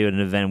 Priya. I saw you at an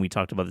event. We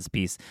talked about this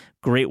piece.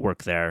 Great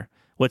work there.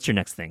 What's your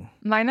next thing?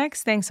 My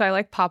next thing, so I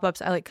like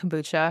pop-ups. I like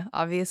kombucha,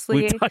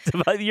 obviously. We talked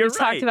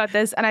about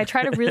this, and I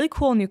tried a really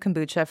cool new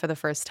kombucha for the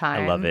first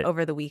time I love it.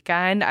 over the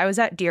weekend. I was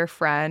at Dear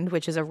Friend,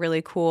 which is a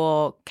really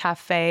cool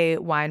cafe,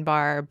 wine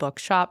bar,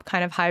 bookshop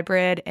kind of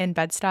hybrid in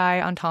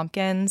Bed-Stuy on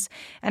Tompkins.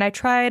 And I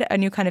tried a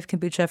new kind of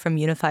kombucha from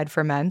Unified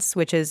Ferments,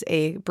 which is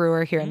a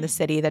brewer here in the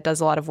city that does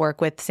a lot of work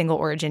with single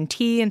origin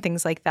tea and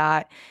things like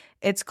that.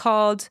 It's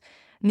called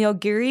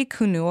Nilgiri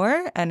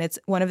Kunur, and it's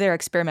one of their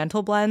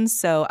experimental blends.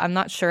 So I'm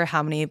not sure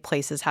how many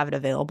places have it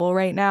available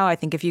right now. I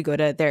think if you go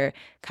to their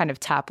kind of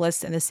tap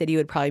list in the city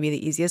would probably be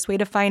the easiest way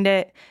to find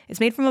it. It's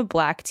made from a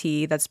black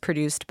tea that's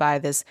produced by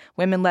this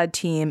women-led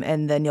team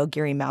in the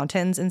Nilgiri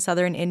Mountains in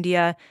southern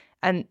India.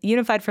 And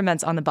Unified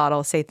Ferments on the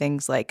bottle say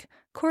things like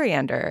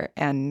coriander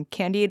and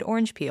candied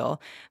orange peel.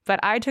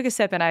 But I took a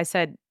sip and I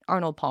said,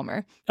 Arnold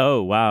Palmer.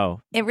 Oh, wow.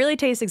 It really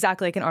tastes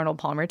exactly like an Arnold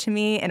Palmer to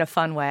me in a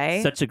fun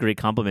way. Such a great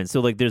compliment. So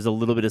like there's a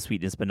little bit of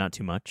sweetness, but not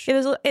too much.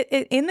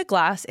 In the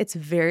glass, it's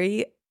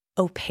very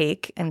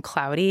opaque and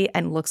cloudy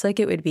and looks like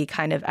it would be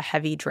kind of a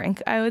heavy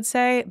drink, I would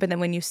say. But then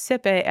when you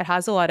sip it, it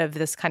has a lot of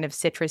this kind of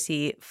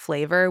citrusy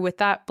flavor with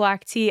that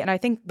black tea. And I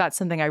think that's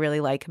something I really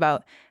like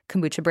about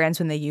kombucha brands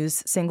when they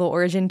use single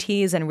origin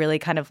teas and really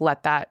kind of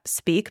let that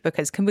speak,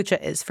 because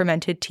kombucha is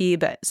fermented tea,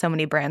 but so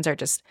many brands are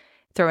just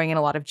throwing in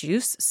a lot of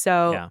juice.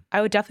 So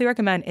I would definitely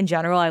recommend, in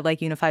general, I like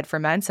Unified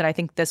Ferments, and I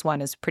think this one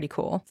is pretty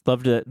cool.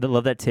 Love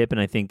that tip. And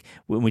I think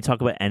when we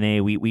talk about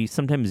NA, we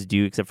sometimes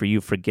do, except for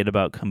you, forget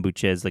about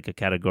kombucha as like a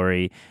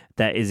category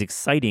that is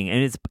exciting.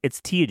 And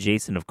it's tea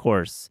adjacent, of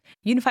course.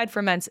 Unified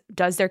Ferments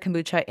does their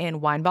kombucha in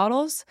wine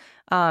bottles,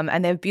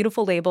 and they have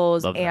beautiful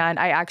labels. And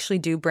I actually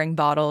do bring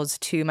bottles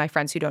to my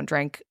friends who don't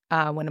drink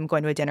when I'm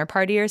going to a dinner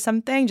party or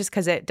something, just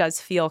because it does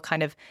feel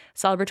kind of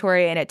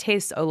celebratory and it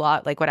tastes a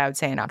lot like what I would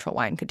say a natural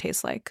wine could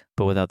taste like.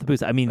 But without the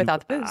booze. I mean,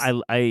 without the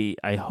booze.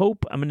 I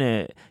hope I'm going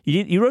to...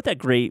 You wrote that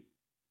great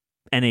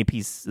NA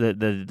piece,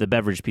 the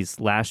beverage piece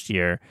last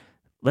year.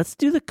 Let's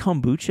do the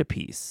kombucha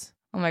piece.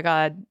 Oh my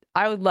God.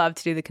 I would love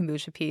to do the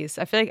kombucha piece.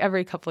 I feel like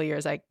every couple of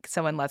years,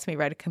 someone lets me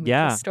write a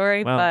kombucha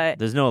story. Well, but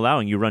there's no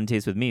allowing. You run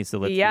Taste with me, so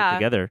let's do it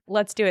together.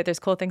 Let's do it. There's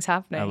cool things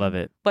happening. I love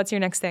it. What's your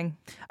next thing?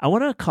 I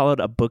want to call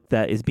out a book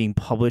that is being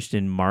published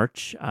in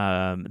March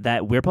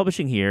that we're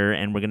publishing here,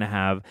 and we're going to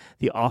have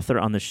the author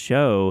on the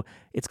show.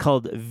 It's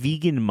called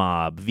Vegan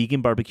Mob,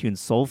 Vegan Barbecue and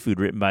Soul Food,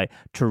 written by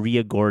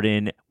Taria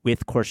Gordon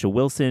with Corsha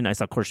Wilson. I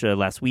saw Corsha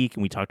last week,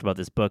 and we talked about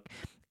this book.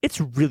 It's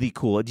really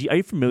cool. Are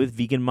you familiar with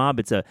Vegan Mob?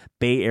 It's a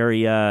Bay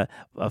Area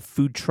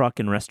food truck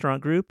and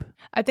restaurant group.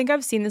 I think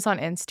I've seen this on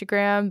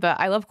Instagram, but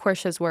I love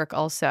Corsha's work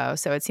also,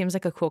 so it seems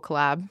like a cool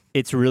collab.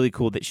 It's really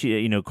cool that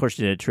she, Corsha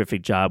did a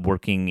terrific job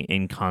working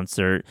in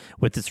concert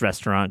with this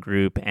restaurant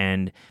group,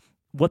 and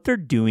what they're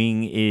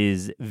doing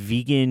is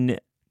vegan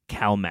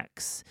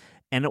Calmex.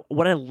 And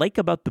what I like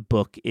about the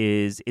book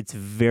is it's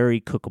very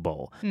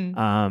cookable.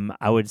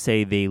 I would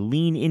say they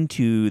lean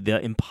into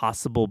the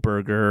Impossible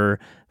Burger,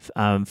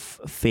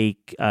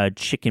 fake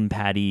chicken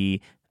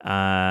patty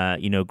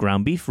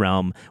ground beef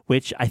realm,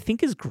 which I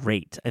think is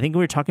great. I think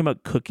when we're talking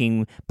about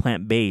cooking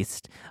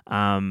plant-based,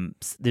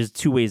 there's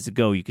two ways to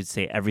go. You could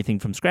say everything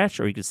from scratch,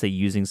 or you could say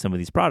using some of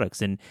these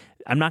products. And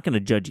I'm not going to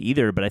judge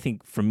either, but I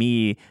think for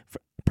me,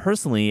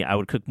 personally, I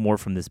would cook more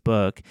from this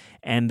book.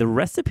 And the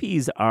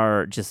recipes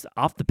are just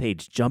off the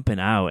page, jumping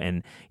out.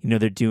 And,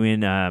 they're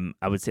doing,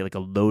 I would say, like a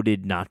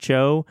loaded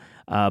nacho,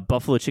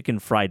 buffalo chicken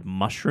fried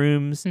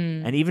mushrooms,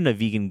 and even a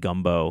vegan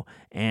gumbo.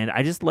 And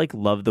I just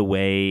love the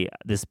way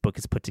this book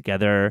is put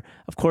together.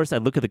 Of course, I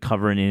look at the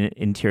cover and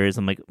interiors.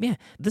 I'm like, man,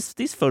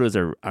 these photos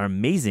are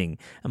amazing.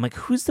 I'm like,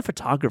 who's the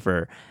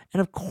photographer?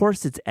 And of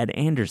course, it's Ed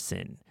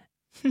Anderson,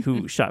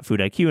 who shot Food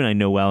IQ and I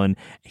know well, and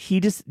he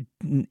just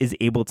is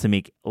able to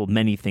make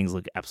many things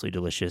look absolutely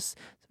delicious.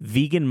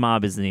 Vegan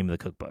Mob is the name of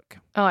the cookbook.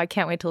 Oh, I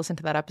can't wait to listen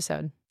to that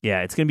episode.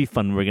 Yeah, it's going to be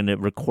fun. We're going to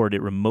record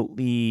it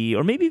remotely,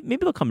 or maybe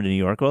they'll come to New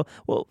York.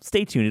 Well,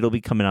 stay tuned. It'll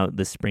be coming out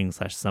this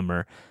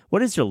spring/summer.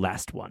 What is your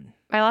last one?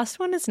 My last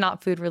one is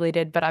not food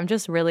related, but I'm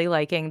just really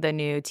liking the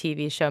new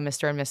TV show,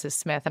 Mr. and Mrs.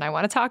 Smith, and I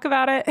want to talk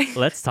about it.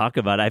 Let's talk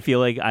about it. I feel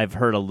like I've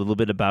heard a little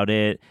bit about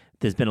it.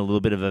 There's been a little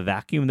bit of a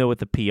vacuum, though, with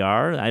the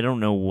PR. I don't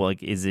know,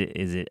 is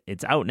it?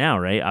 It's out now,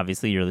 right?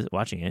 Obviously, you're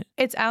watching it.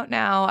 It's out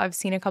now. I've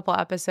seen a couple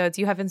episodes.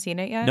 You haven't seen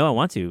it yet? No, I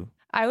want to.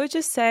 I would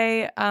just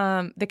say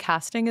the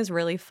casting is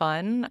really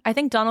fun. I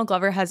think Donald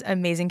Glover has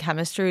amazing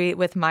chemistry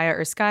with Maya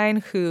Erskine,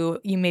 who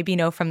you maybe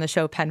know from the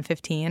show Pen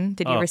 15.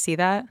 Did you ever see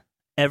that?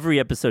 Every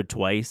episode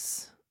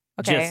twice.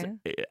 Okay.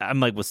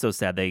 Was so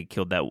sad they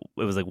killed that.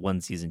 It was like one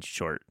season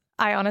short.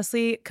 I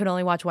honestly could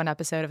only watch one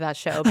episode of that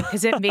show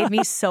because it made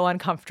me so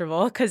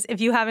uncomfortable. Because if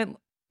you're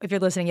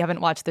listening, you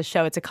haven't watched the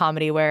show, it's a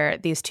comedy where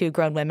these two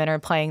grown women are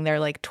playing their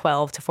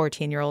 12 to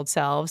 14-year-old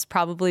selves,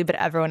 probably, but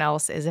everyone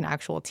else is an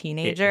actual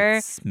teenager.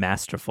 It's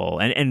masterful.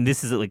 And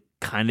this is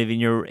kind of in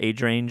your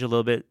age range a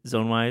little bit,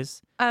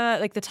 zone-wise?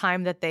 The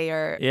time that they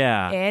are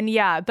in.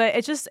 Yeah. But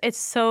it's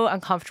so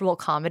uncomfortable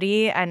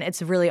comedy, and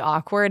it's really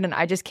awkward, and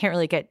I just can't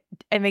really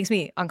it makes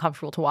me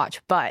uncomfortable to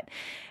watch. But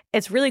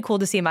it's really cool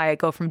to see Maya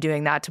go from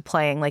doing that to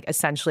playing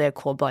essentially a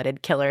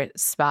cold-blooded killer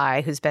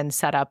spy who's been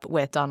set up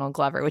with Donald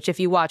Glover, which if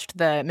you watched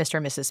the Mr.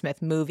 and Mrs.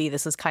 Smith movie,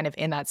 this is kind of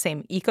in that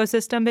same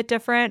ecosystem, but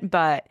different.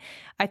 But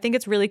I think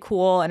it's really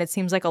cool. And it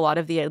seems like a lot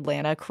of the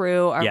Atlanta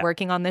crew are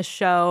working on this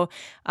show,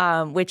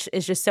 which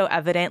is just so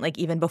evident,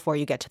 even before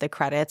you get to the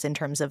credits, in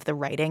terms of the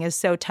writing is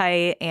so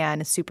tight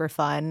and super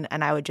fun.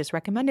 And I would just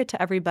recommend it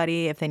to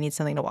everybody if they need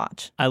something to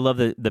watch. I love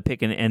the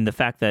pick and the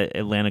fact that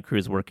Atlanta crew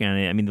is working on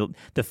it. I mean,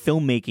 the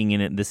filmmaking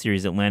in it, this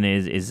series Atlanta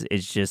is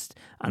just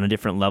on a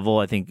different level.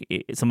 I think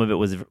some of it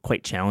was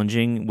quite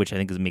challenging, which I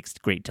think makes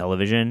great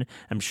television.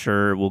 I'm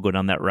sure we'll go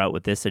down that route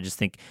with this. I just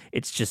think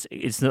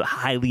it's a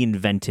highly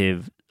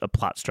inventive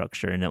plot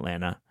structure in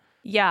Atlanta.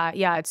 Yeah,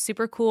 it's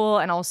super cool.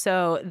 And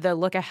also the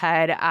look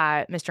ahead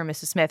at Mr. and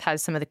Mrs. Smith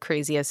has some of the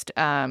craziest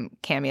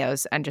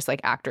cameos and just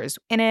actors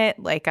in it,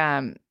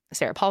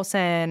 Sarah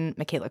Paulson,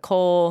 Michaela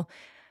Cole,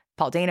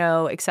 Paul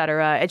Dano,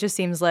 etc. It just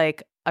seems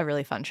like a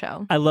really fun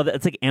show. I love it.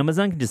 It's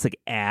Amazon can just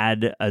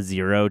add a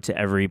zero to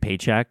every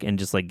paycheck and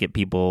just get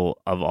people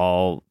of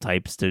all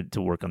types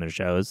to work on their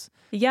shows.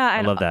 Yeah,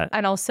 I love that.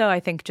 And also I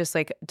think just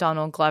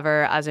Donald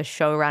Glover as a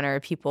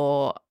showrunner,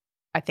 people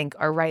I think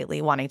are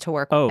rightly wanting to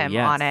work with him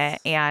on it.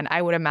 And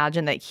I would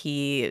imagine that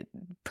he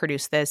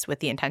produced this with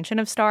the intention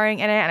of starring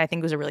in it. And I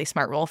think it was a really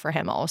smart role for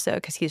him also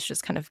because he's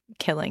just kind of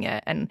killing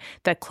it. And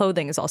the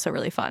clothing is also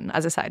really fun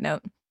as a side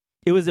note.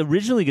 It was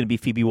originally going to be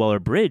Phoebe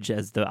Waller-Bridge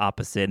as the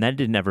opposite, and that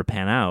didn't ever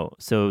pan out.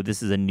 So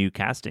this is a new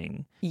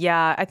casting.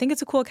 Yeah, I think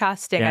it's a cool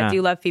casting. Yeah. I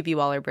do love Phoebe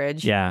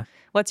Waller-Bridge. Yeah.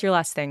 What's your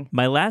last thing?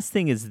 My last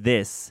thing is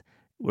this.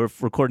 We're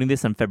recording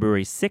this on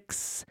February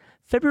 6th.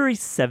 February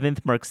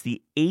 7th marks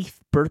the 8th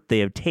birthday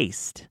of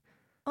Taste.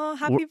 Oh,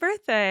 happy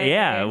birthday.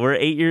 Yeah,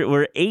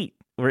 we're 8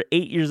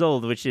 years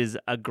old, which is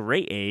a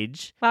great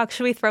age. Wow,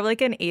 should we throw an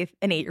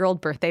 8-year-old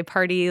birthday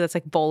party that's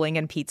bowling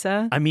and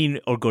pizza? I mean,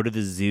 or go to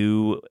the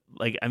zoo.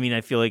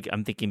 I feel like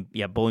I'm thinking,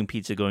 bowling,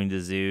 pizza, going to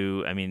the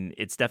zoo. I mean,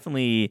 it's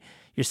definitely,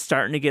 you're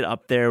starting to get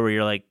up there where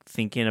you're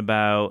thinking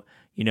about,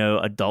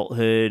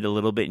 adulthood a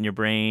little bit in your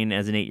brain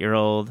as an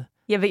 8-year-old.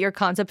 Yeah, but your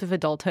concept of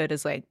adulthood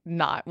is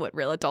not what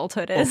real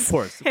adulthood is. Oh, of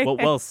course.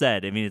 Well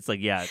said. I mean, it's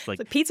it's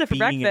like pizza for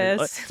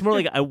breakfast. It's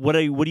more what do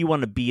you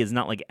want to be is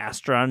not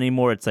astronaut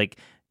anymore. It's I'm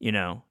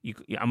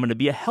going to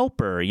be a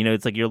helper.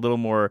 It's you're a little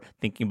more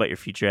thinking about your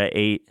future at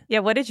 8. Yeah,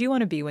 what did you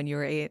want to be when you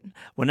were 8?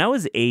 When I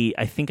was 8,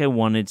 I think I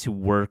wanted to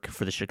work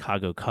for the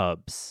Chicago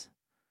Cubs.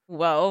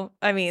 Whoa,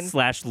 I mean...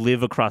 /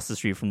 live across the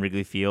street from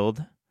Wrigley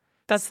Field.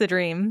 That's the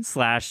dream.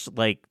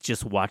 /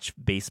 just watch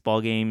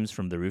baseball games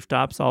from the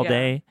rooftops all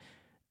day.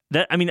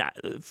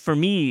 For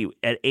me,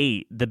 at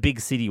 8, the big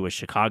city was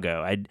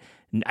Chicago.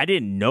 I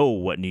didn't know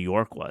what New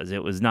York was.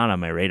 It was not on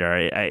my radar.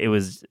 It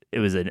was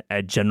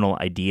a general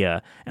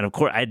idea. And of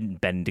course, I hadn't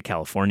been to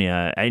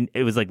California.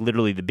 It was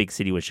literally the big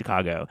city was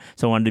Chicago.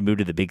 So I wanted to move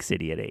to the big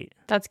city at 8.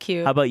 That's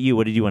cute. How about you?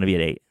 What did you want to be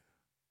at 8?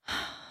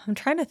 I'm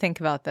trying to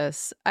think about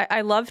this.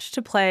 I loved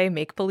to play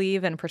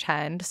make-believe and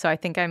pretend. So I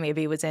think I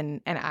maybe was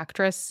in an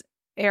actress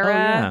era. Oh,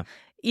 yeah.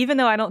 even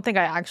though I don't think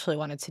I actually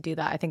wanted to do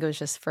that. I think it was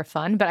just for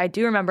fun. But I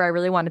do remember I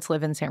really wanted to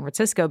live in San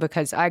Francisco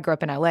because I grew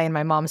up in LA and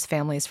my mom's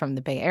family is from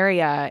the Bay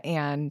Area.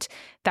 And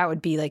that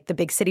would be like the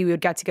big city we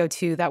would get to go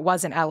to that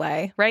wasn't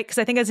LA, right? Because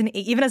I think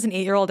even as an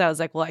 8-year-old, I was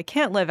like, well, I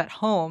can't live at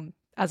home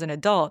as an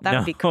adult. That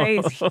would be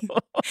crazy.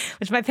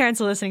 Which my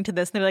parents are listening to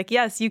this and they're like,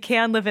 yes, you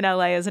can live in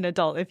LA as an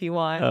adult if you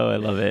want. Oh, I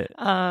love it.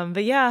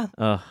 But yeah.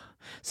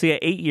 So yeah,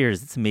 8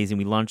 years. It's amazing.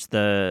 We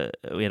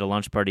had a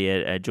launch party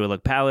at Joy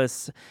Luck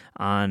Palace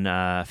on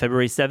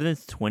February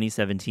 7th,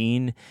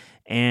 2017.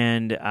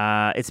 And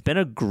it's been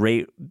a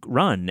great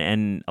run.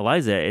 And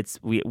Eliza,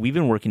 we've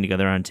been working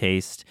together on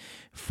Taste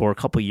for a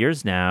couple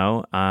years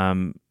now.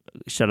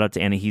 Shout out to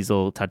Anna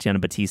Hiesel, Tatiana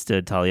Batista,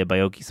 Talia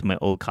Baiocchi, some of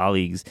my old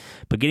colleagues.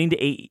 But getting to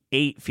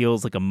eight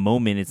feels like a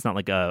moment. It's not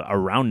like a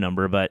round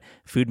number, but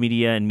food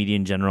media and media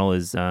in general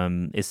is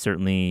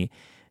certainly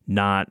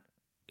not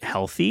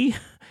healthy.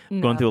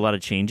 No. Going through a lot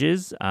of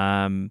changes.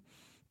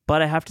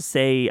 But I have to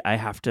say, I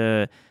have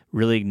to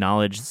really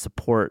acknowledge the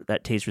support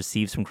that Taste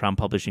receives from Crown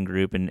Publishing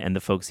Group and the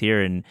folks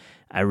here. And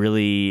I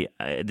really,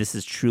 this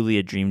is truly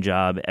a dream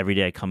job. Every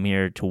day I come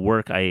here to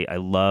work, I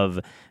love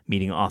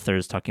meeting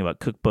authors, talking about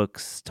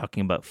cookbooks,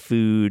 talking about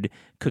food,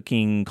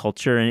 cooking,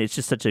 culture. And it's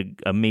just such an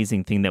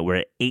amazing thing that we're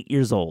at 8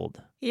 years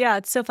old. Yeah,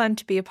 it's so fun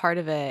to be a part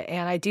of it.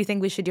 And I do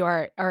think we should do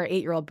our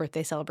 8-year-old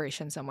birthday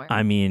celebration somewhere.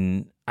 I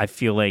mean, I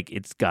feel like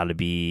it's got to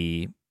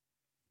be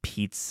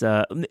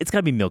pizza. It's got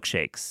to be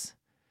milkshakes.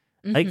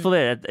 Mm-hmm. Like for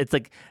that, it's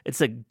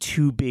like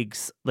too big.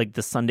 Like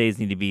the sundaes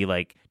need to be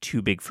like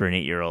too big for an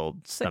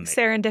 8-year-old stomach. Like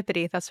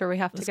serendipity. That's where we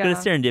have to go.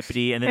 Let's go to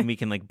serendipity, and then we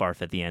can like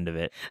barf at the end of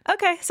it.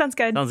 Okay, sounds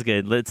good. Sounds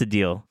good. It's a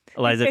deal.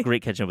 Eliza,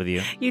 great catching up with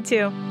you. You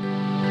too.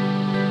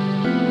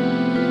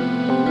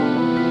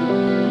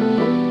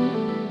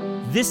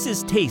 This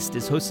is Taste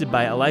is hosted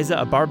by Eliza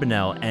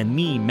Abarbanel and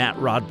me, Matt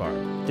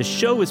Rodbard. The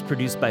show is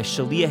produced by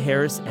Shalia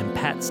Harris and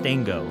Pat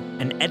Stango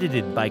and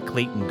edited by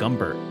Clayton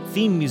Gumbert.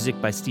 Theme music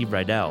by Steve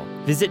Rydell.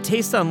 Visit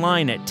Taste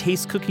online at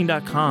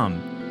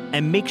tastecooking.com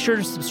and make sure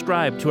to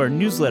subscribe to our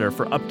newsletter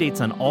for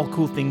updates on all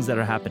cool things that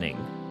are happening.